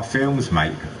ruining my films,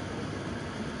 mate."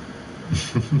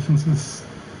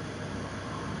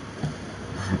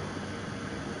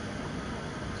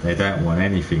 They don't want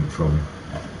anything from him.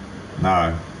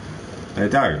 No, they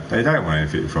don't. They don't want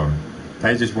anything from him.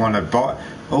 They just want to buy.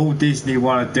 All Disney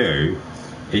want to do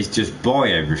is just buy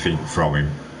everything from him.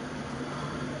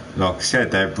 Like I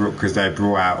said, because they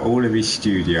brought out all of his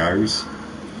studios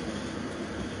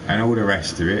and all the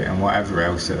rest of it and whatever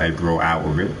else that they brought out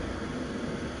of it.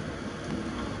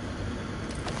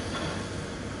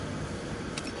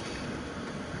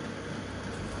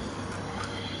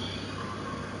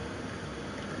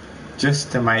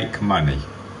 Just to make money.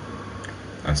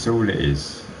 That's all it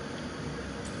is.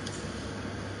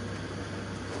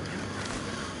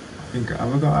 I think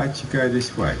I've got to actually go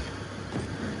this way.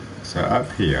 So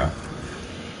up here.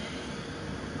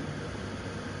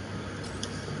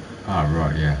 Oh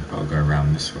right, yeah, got to go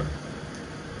around this way.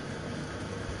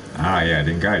 Ah yeah, I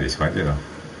didn't go this way, did I?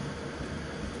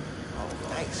 Oh,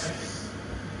 thanks.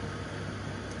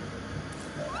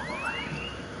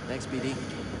 Thanks, BD.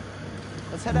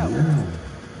 Let's head out. Ooh.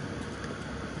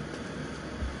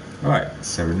 Right,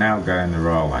 so we're now going the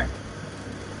right way.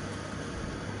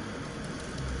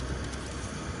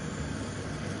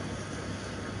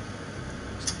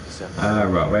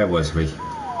 Right, where was we?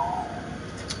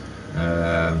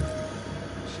 Oh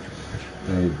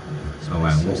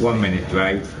man, 1 minute,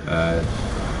 Drake.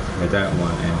 They don't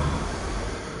want him.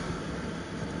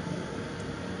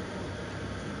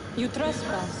 You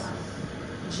trespass,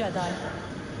 Jedi.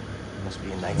 Must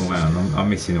be a nice. Oh man, I'm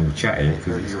missing all chat here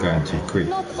because it's going too quick.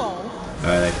 Not all.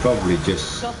 They probably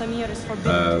just Dathomir is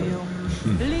forbidden to you.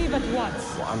 Leave at once.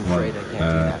 Well, I'm afraid I can't do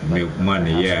that. Milk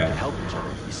money, yeah. Help each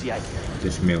other. You see, I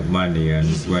Just milk money and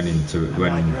run to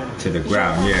the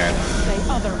ground, yeah. Say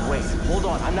otherwise. wait. Hold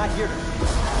on. I'm not here to.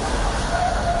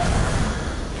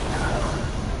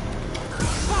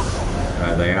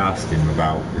 They asked him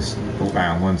about this. Hold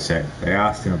on 1 sec. They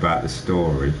asked him about the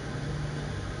story.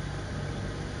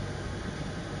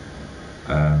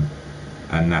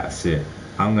 And that's it.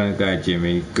 I'm gonna go,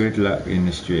 Jimmy. Good luck in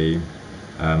the stream.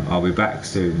 I'll be back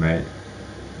soon, mate.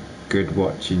 Good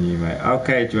watching you, mate.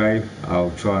 Okay, Dave.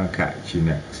 I'll try and catch you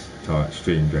next time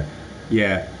stream, Dave.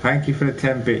 Yeah, thank you for the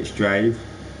 10 bits, Dave.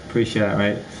 Appreciate it,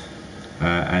 mate.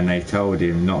 And they told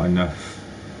him not enough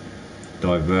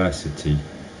diversity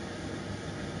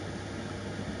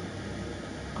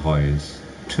hires.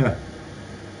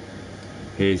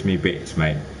 Here's me bits,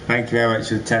 mate. Thank you very much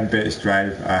for the 10 bits,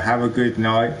 Dave. Have a good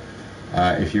night.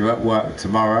 If you're at work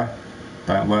tomorrow,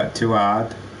 don't work too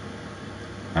hard.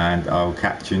 And I'll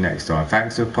catch you next time.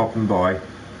 Thanks for popping by.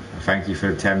 Thank you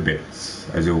for the 10 bits,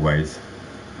 as always.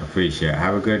 I appreciate it.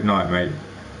 Have a good night, mate.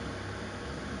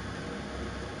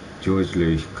 George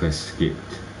Lucas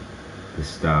skipped the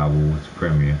Star Wars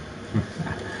premiere.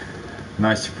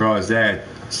 Nice surprise there,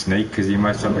 Sneak, because he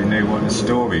most probably knew what the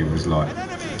story was like.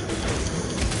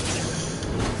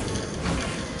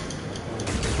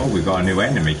 Oh, we got a new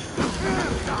enemy.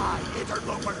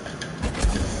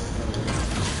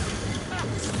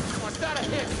 Was that a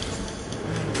hit?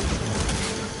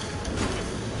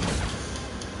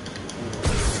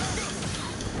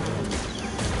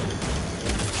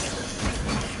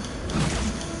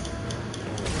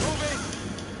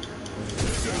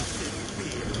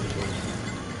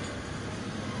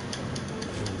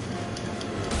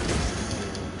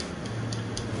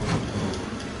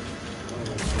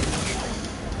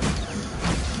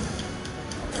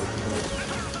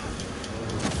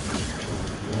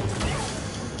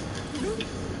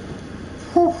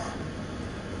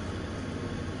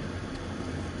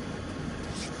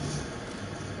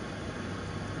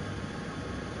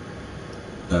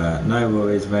 No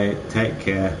worries, mate. Take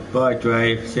care. Bye,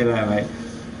 Dave. See you later, mate.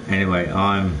 Anyway,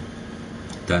 I'm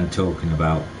done talking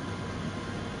about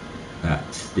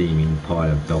that steaming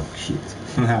pile of dog shit.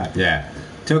 Yeah.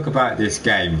 Talk about this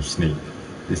game, Sneak.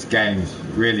 This game's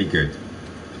really good.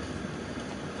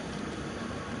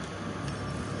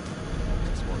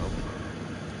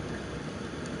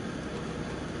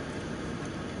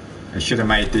 They should have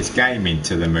made this game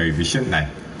into the movie, shouldn't they?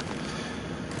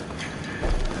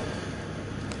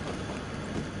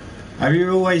 Have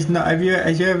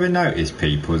you ever noticed,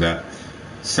 people, that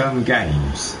some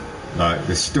games, like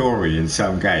the story in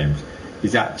some games,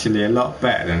 is actually a lot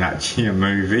better than actually a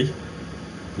movie?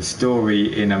 The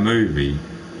story in a movie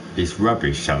is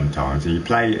rubbish sometimes, and you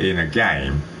play it in a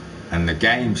game and the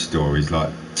game story is like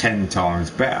 10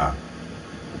 times better.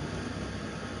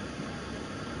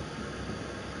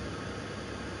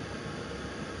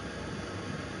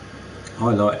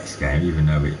 I like this game even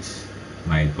though it's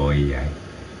made by EA.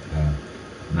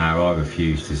 No, I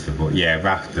refuse to support. Yeah,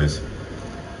 Raph does.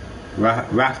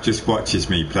 Raph just watches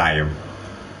me play them.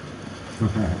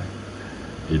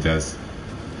 He does.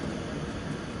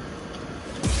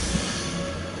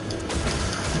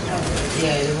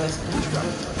 Yeah, the West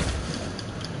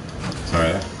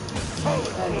Sorry.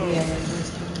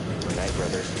 Good night,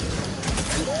 brothers.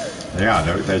 Yeah,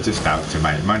 they're just out to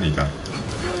make money, though.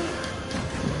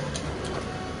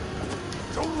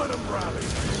 Don't let him rally.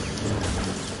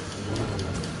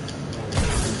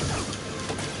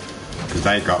 Because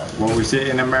they got, what was it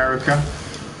in America?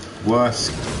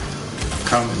 Worst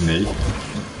company.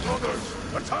 Brothers,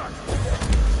 attack!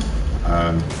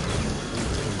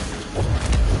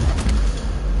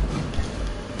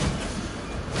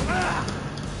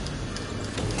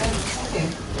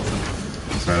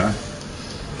 So,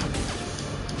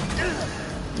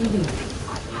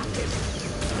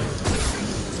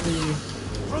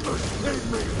 Brothers, save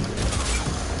me!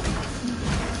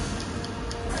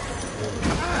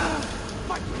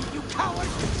 Fight me, you coward!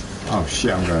 oh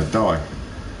shit, I'm gonna die.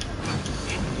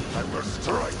 I will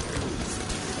strike you.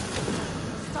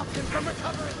 Stop him from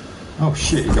recovering. Oh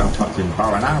shit, you got a fucking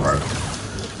bow and arrow.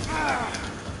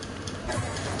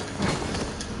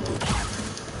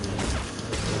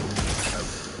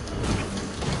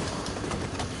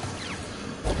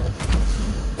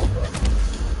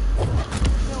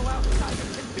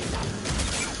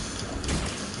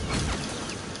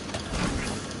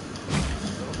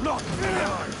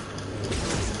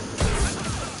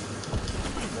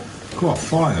 Cool,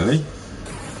 finally.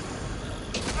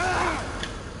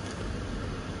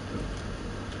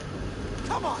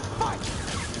 Come on, fight!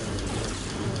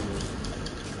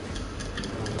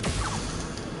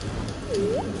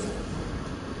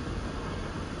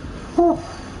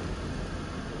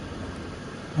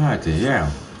 Bloody hell.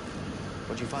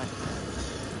 What'd you find?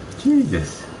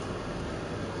 Jesus.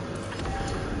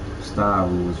 Star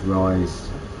Wars Rise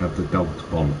of the Dog's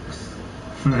Bollocks.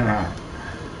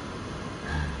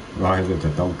 Rise of the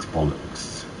Dog's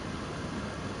Bollocks.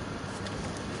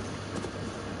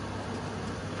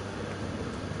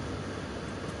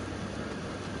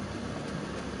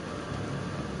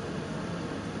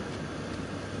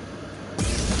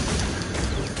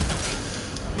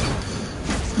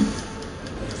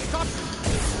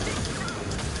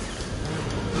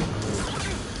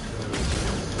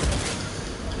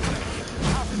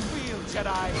 How it feel,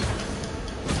 Jedi?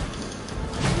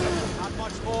 Not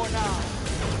much more now.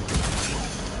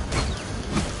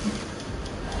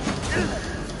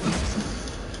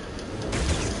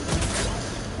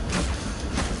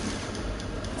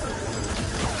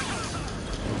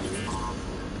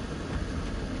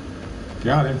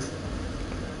 Got him.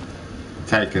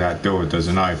 Take it, that door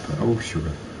doesn't open. Oh,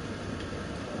 sugar.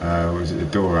 Was it the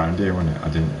door around here, wasn't it? I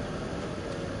didn't.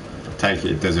 Take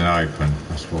it doesn't open.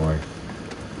 That's why.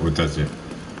 Or does it?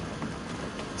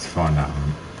 Let's find out.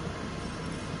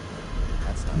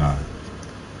 That's not No.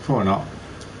 Thought not.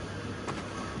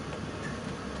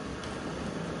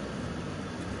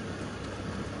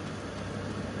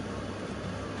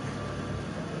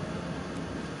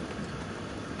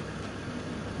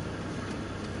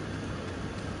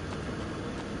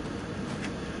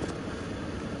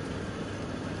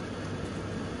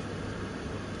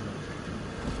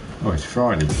 Oh, it's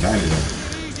Friday today, isn't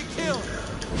it? easy kill.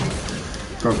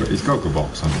 His goggle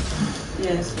box on.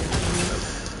 Yes.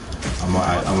 I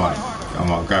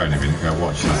might go in a minute. Go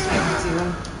watch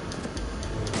that.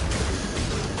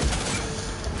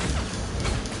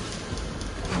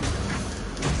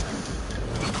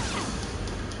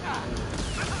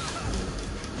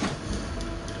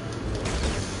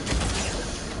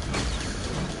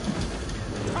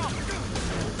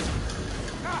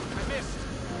 I missed.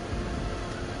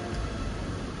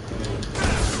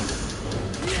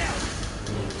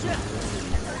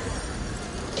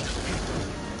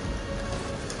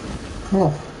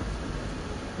 Oh.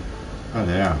 Oh,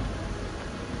 yeah.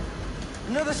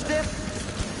 Another stiff.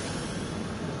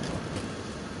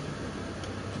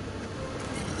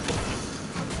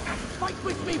 Fight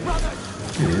with me,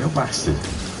 brothers! You little bastard.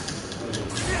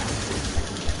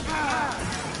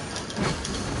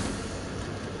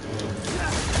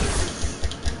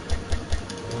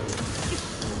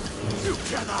 You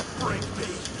cannot break me!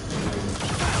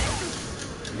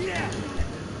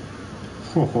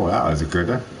 Oh, that was a good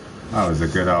one. That was a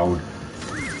good old.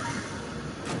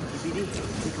 BD,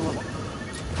 take a look.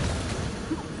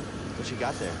 What you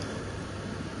got there?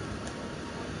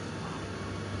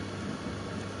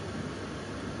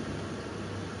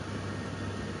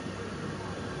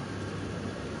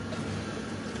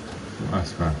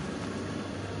 Nice man.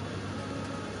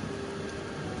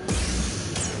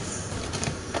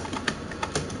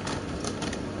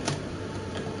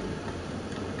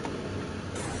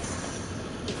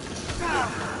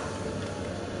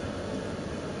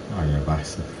 Oh, you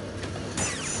bastard.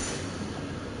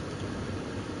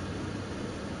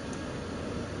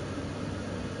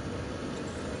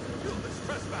 Kill this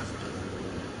trespasser!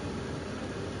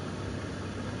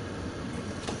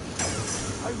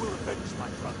 I will avenge my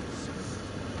brothers.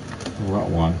 Oh, that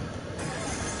one.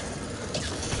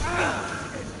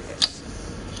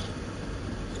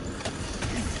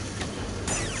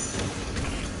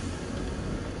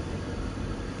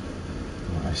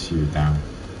 That's you down.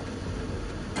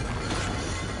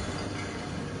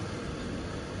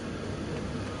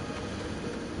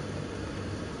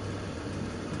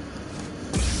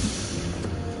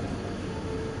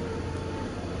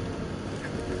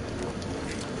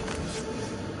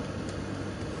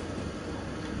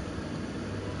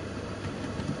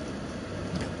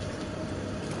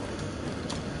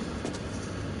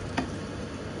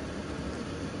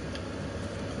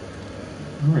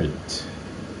 Right.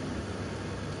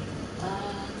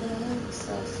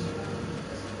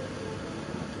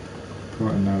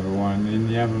 Put another one in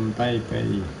the oven,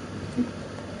 baby.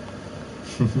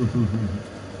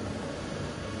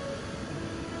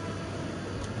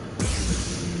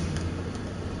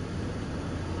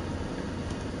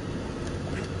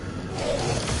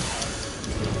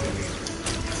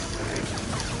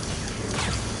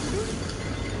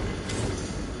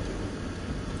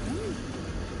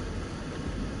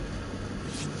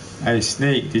 Hey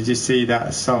Sneak, did you see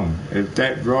that song? It's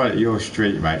dead right at your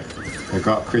street, mate. They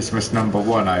got Christmas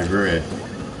 #1 over here.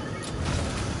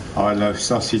 I love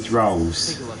sausage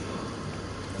rolls. Take a look.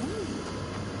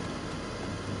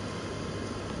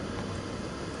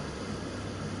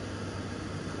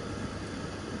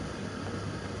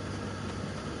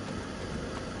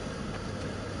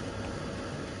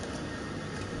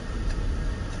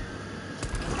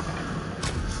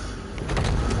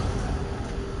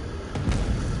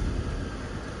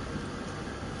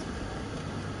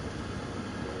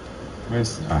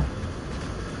 Where's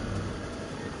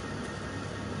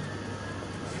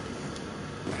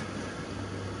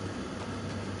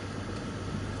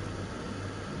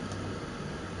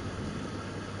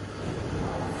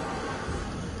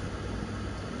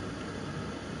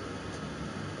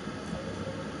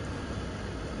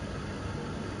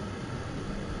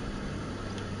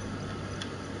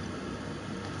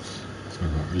So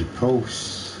we've got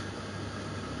repulse,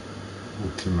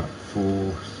 ultimate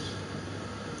force,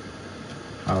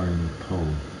 powering pull,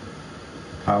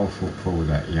 powerful pull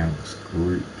that yanks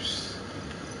groups.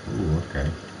 Ooh, okay.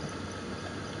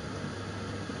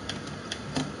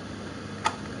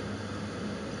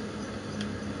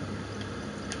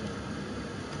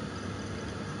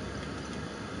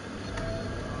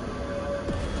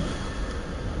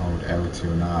 Hold L2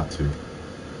 and R2.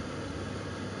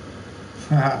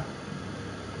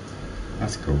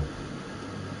 That's cool.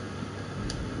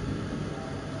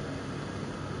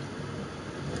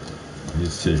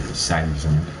 Let's see if it saves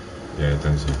them. Yeah, it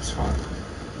does, it's fine.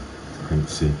 I couldn't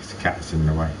see because the cat's in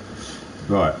the way.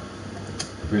 Right,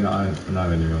 we've been on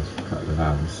another news for a couple of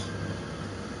hours.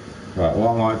 Right,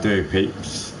 what I might do,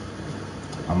 peeps,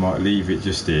 I might leave it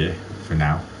just here for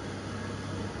now.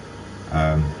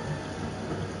 I'll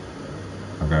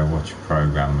go watch a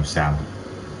programme with Sam.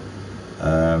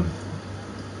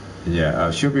 Yeah,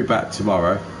 I should be back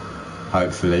tomorrow,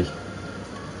 hopefully.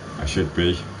 I should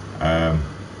be.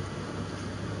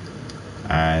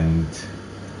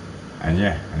 And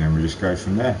yeah, and then we just go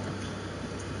from there.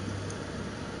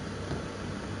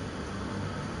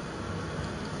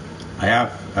 I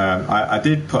have I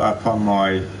did put up on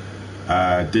my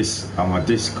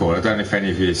Discord. I don't know if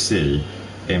any of you see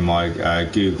in my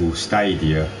Google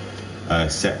Stadia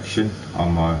section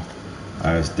on my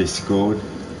Discord.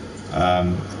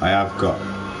 I have got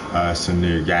some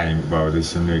new game. Well, there's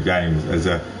some new games.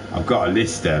 I've got a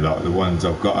list there, like the ones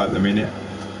I've got at the minute,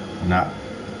 and that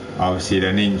obviously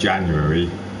then in January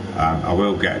I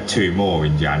will get 2 more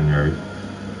in January,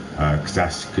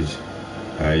 because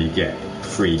you get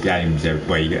 3 games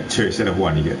well, you get 2 instead of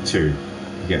 1, you get 2.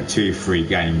 You get 2 free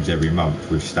games every month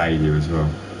with Stadia as well.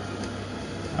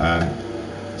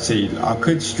 See, I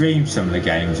could stream some of the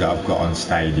games that I've got on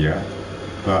Stadia,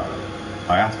 but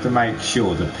I have to make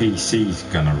sure the PC's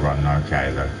gonna run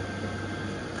okay though,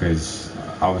 because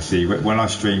obviously when I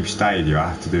stream Stadia I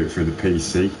have to do it through the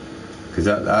PC, because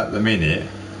at the minute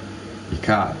you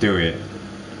can't do it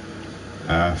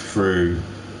through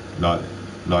like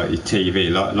your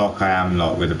TV, like I am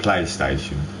like with a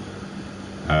PlayStation.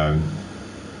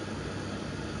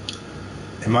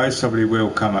 It most probably will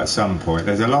come at some point.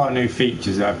 There's a lot of new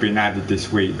features that have been added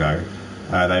this week though.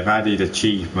 They've added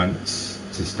achievements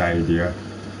to Stadia.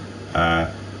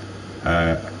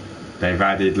 They've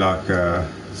added like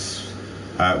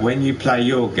when you play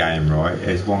your game, right,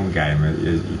 there's one game that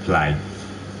you play.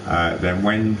 Then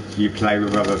when you play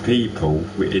with other people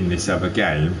in this other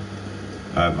game,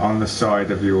 on the side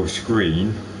of your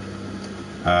screen,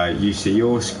 you see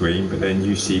your screen, but then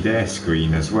you see their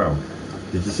screen as well.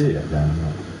 Did you see that down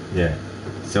there? Yeah.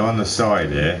 So on the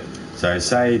side here, so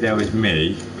say there was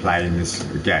me playing this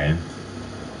game,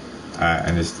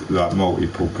 and there's like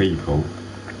multiple people,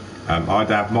 I'd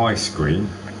have my screen,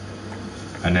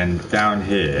 and then down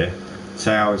here,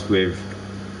 say I was with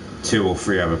 2 or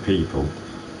 3 other people,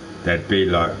 there'd be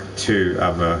like 2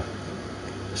 other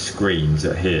screens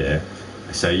at here.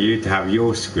 So you'd have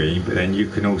your screen, but then you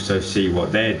can also see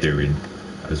what they're doing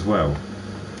as well.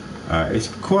 It's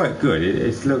quite good.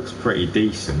 It looks pretty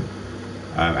decent,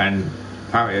 and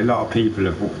apparently a lot of people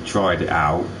have tried it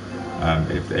out.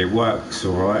 It works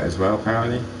all right as well,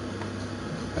 apparently.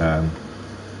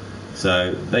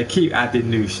 So they keep adding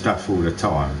new stuff all the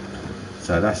time,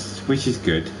 so which is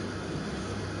good.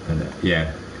 And,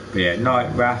 yeah,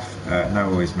 night, Raph. No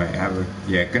worries, mate.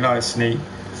 Good night, Sneak.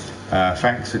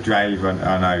 Thanks for Dave.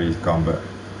 I know he's gone, but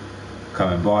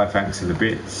coming by. Thanks for the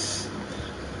bits.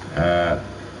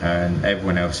 And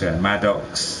everyone else here,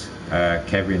 Maddox,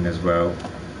 Kevin as well.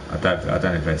 I don't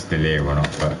know if they're still here or not,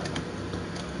 but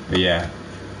yeah,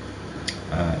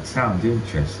 it sounds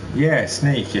interesting. Yeah,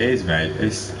 Sneak, it is, mate.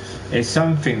 It's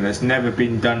something that's never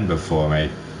been done before,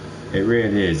 mate. It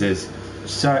really is. There's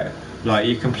so like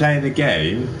you can play the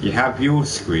game, you have your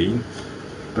screen,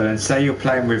 but then say you're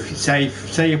playing with say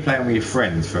you're playing with your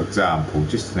friends, for example,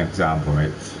 just an example,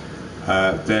 mate.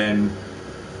 Then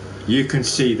you can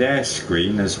see their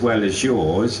screen as well as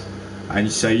yours,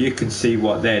 and so you can see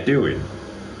what they're doing.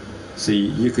 So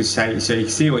you can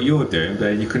see what you're doing, but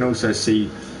then you can also see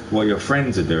what your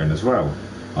friends are doing as well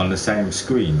on the same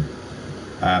screen.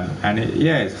 And it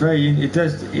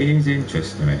is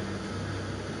interesting, mate.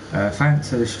 Thanks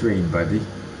for the stream, buddy.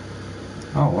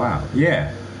 Oh wow,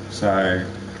 yeah. So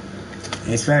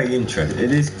it's very interesting.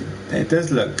 It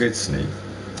does look good, Sneak.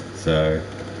 So.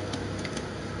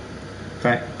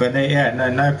 But yeah,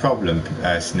 no problem,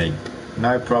 Sneak.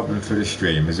 No problem for the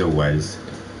stream as always.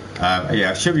 Yeah,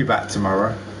 I should be back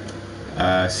tomorrow.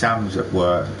 Sam's at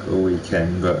work all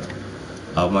weekend, but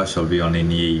I'll most probably be on in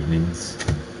the evenings.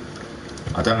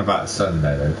 I don't know about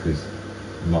Sunday though, because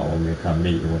you might want me to come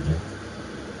meet you, wouldn't you?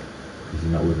 Because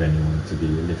you're not with anyone to do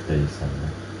your lift day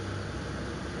Sunday.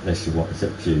 Unless you want, it's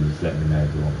up to you. Just let me know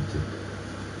if you want me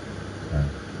to.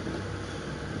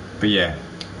 But yeah,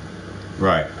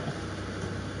 right.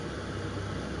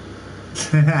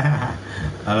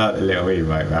 I like the little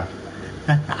emote, man.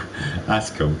 That's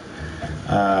cool.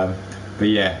 But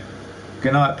yeah,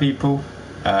 good night, people.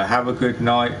 Have a good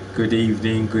night, good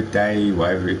evening, good day,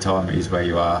 whatever time it is where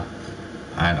you are,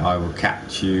 and I will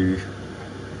catch you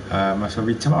most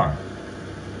probably tomorrow.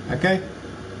 Okay,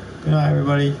 good night,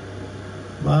 everybody.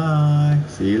 Bye.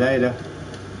 See you later.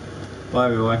 Bye,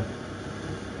 everyone.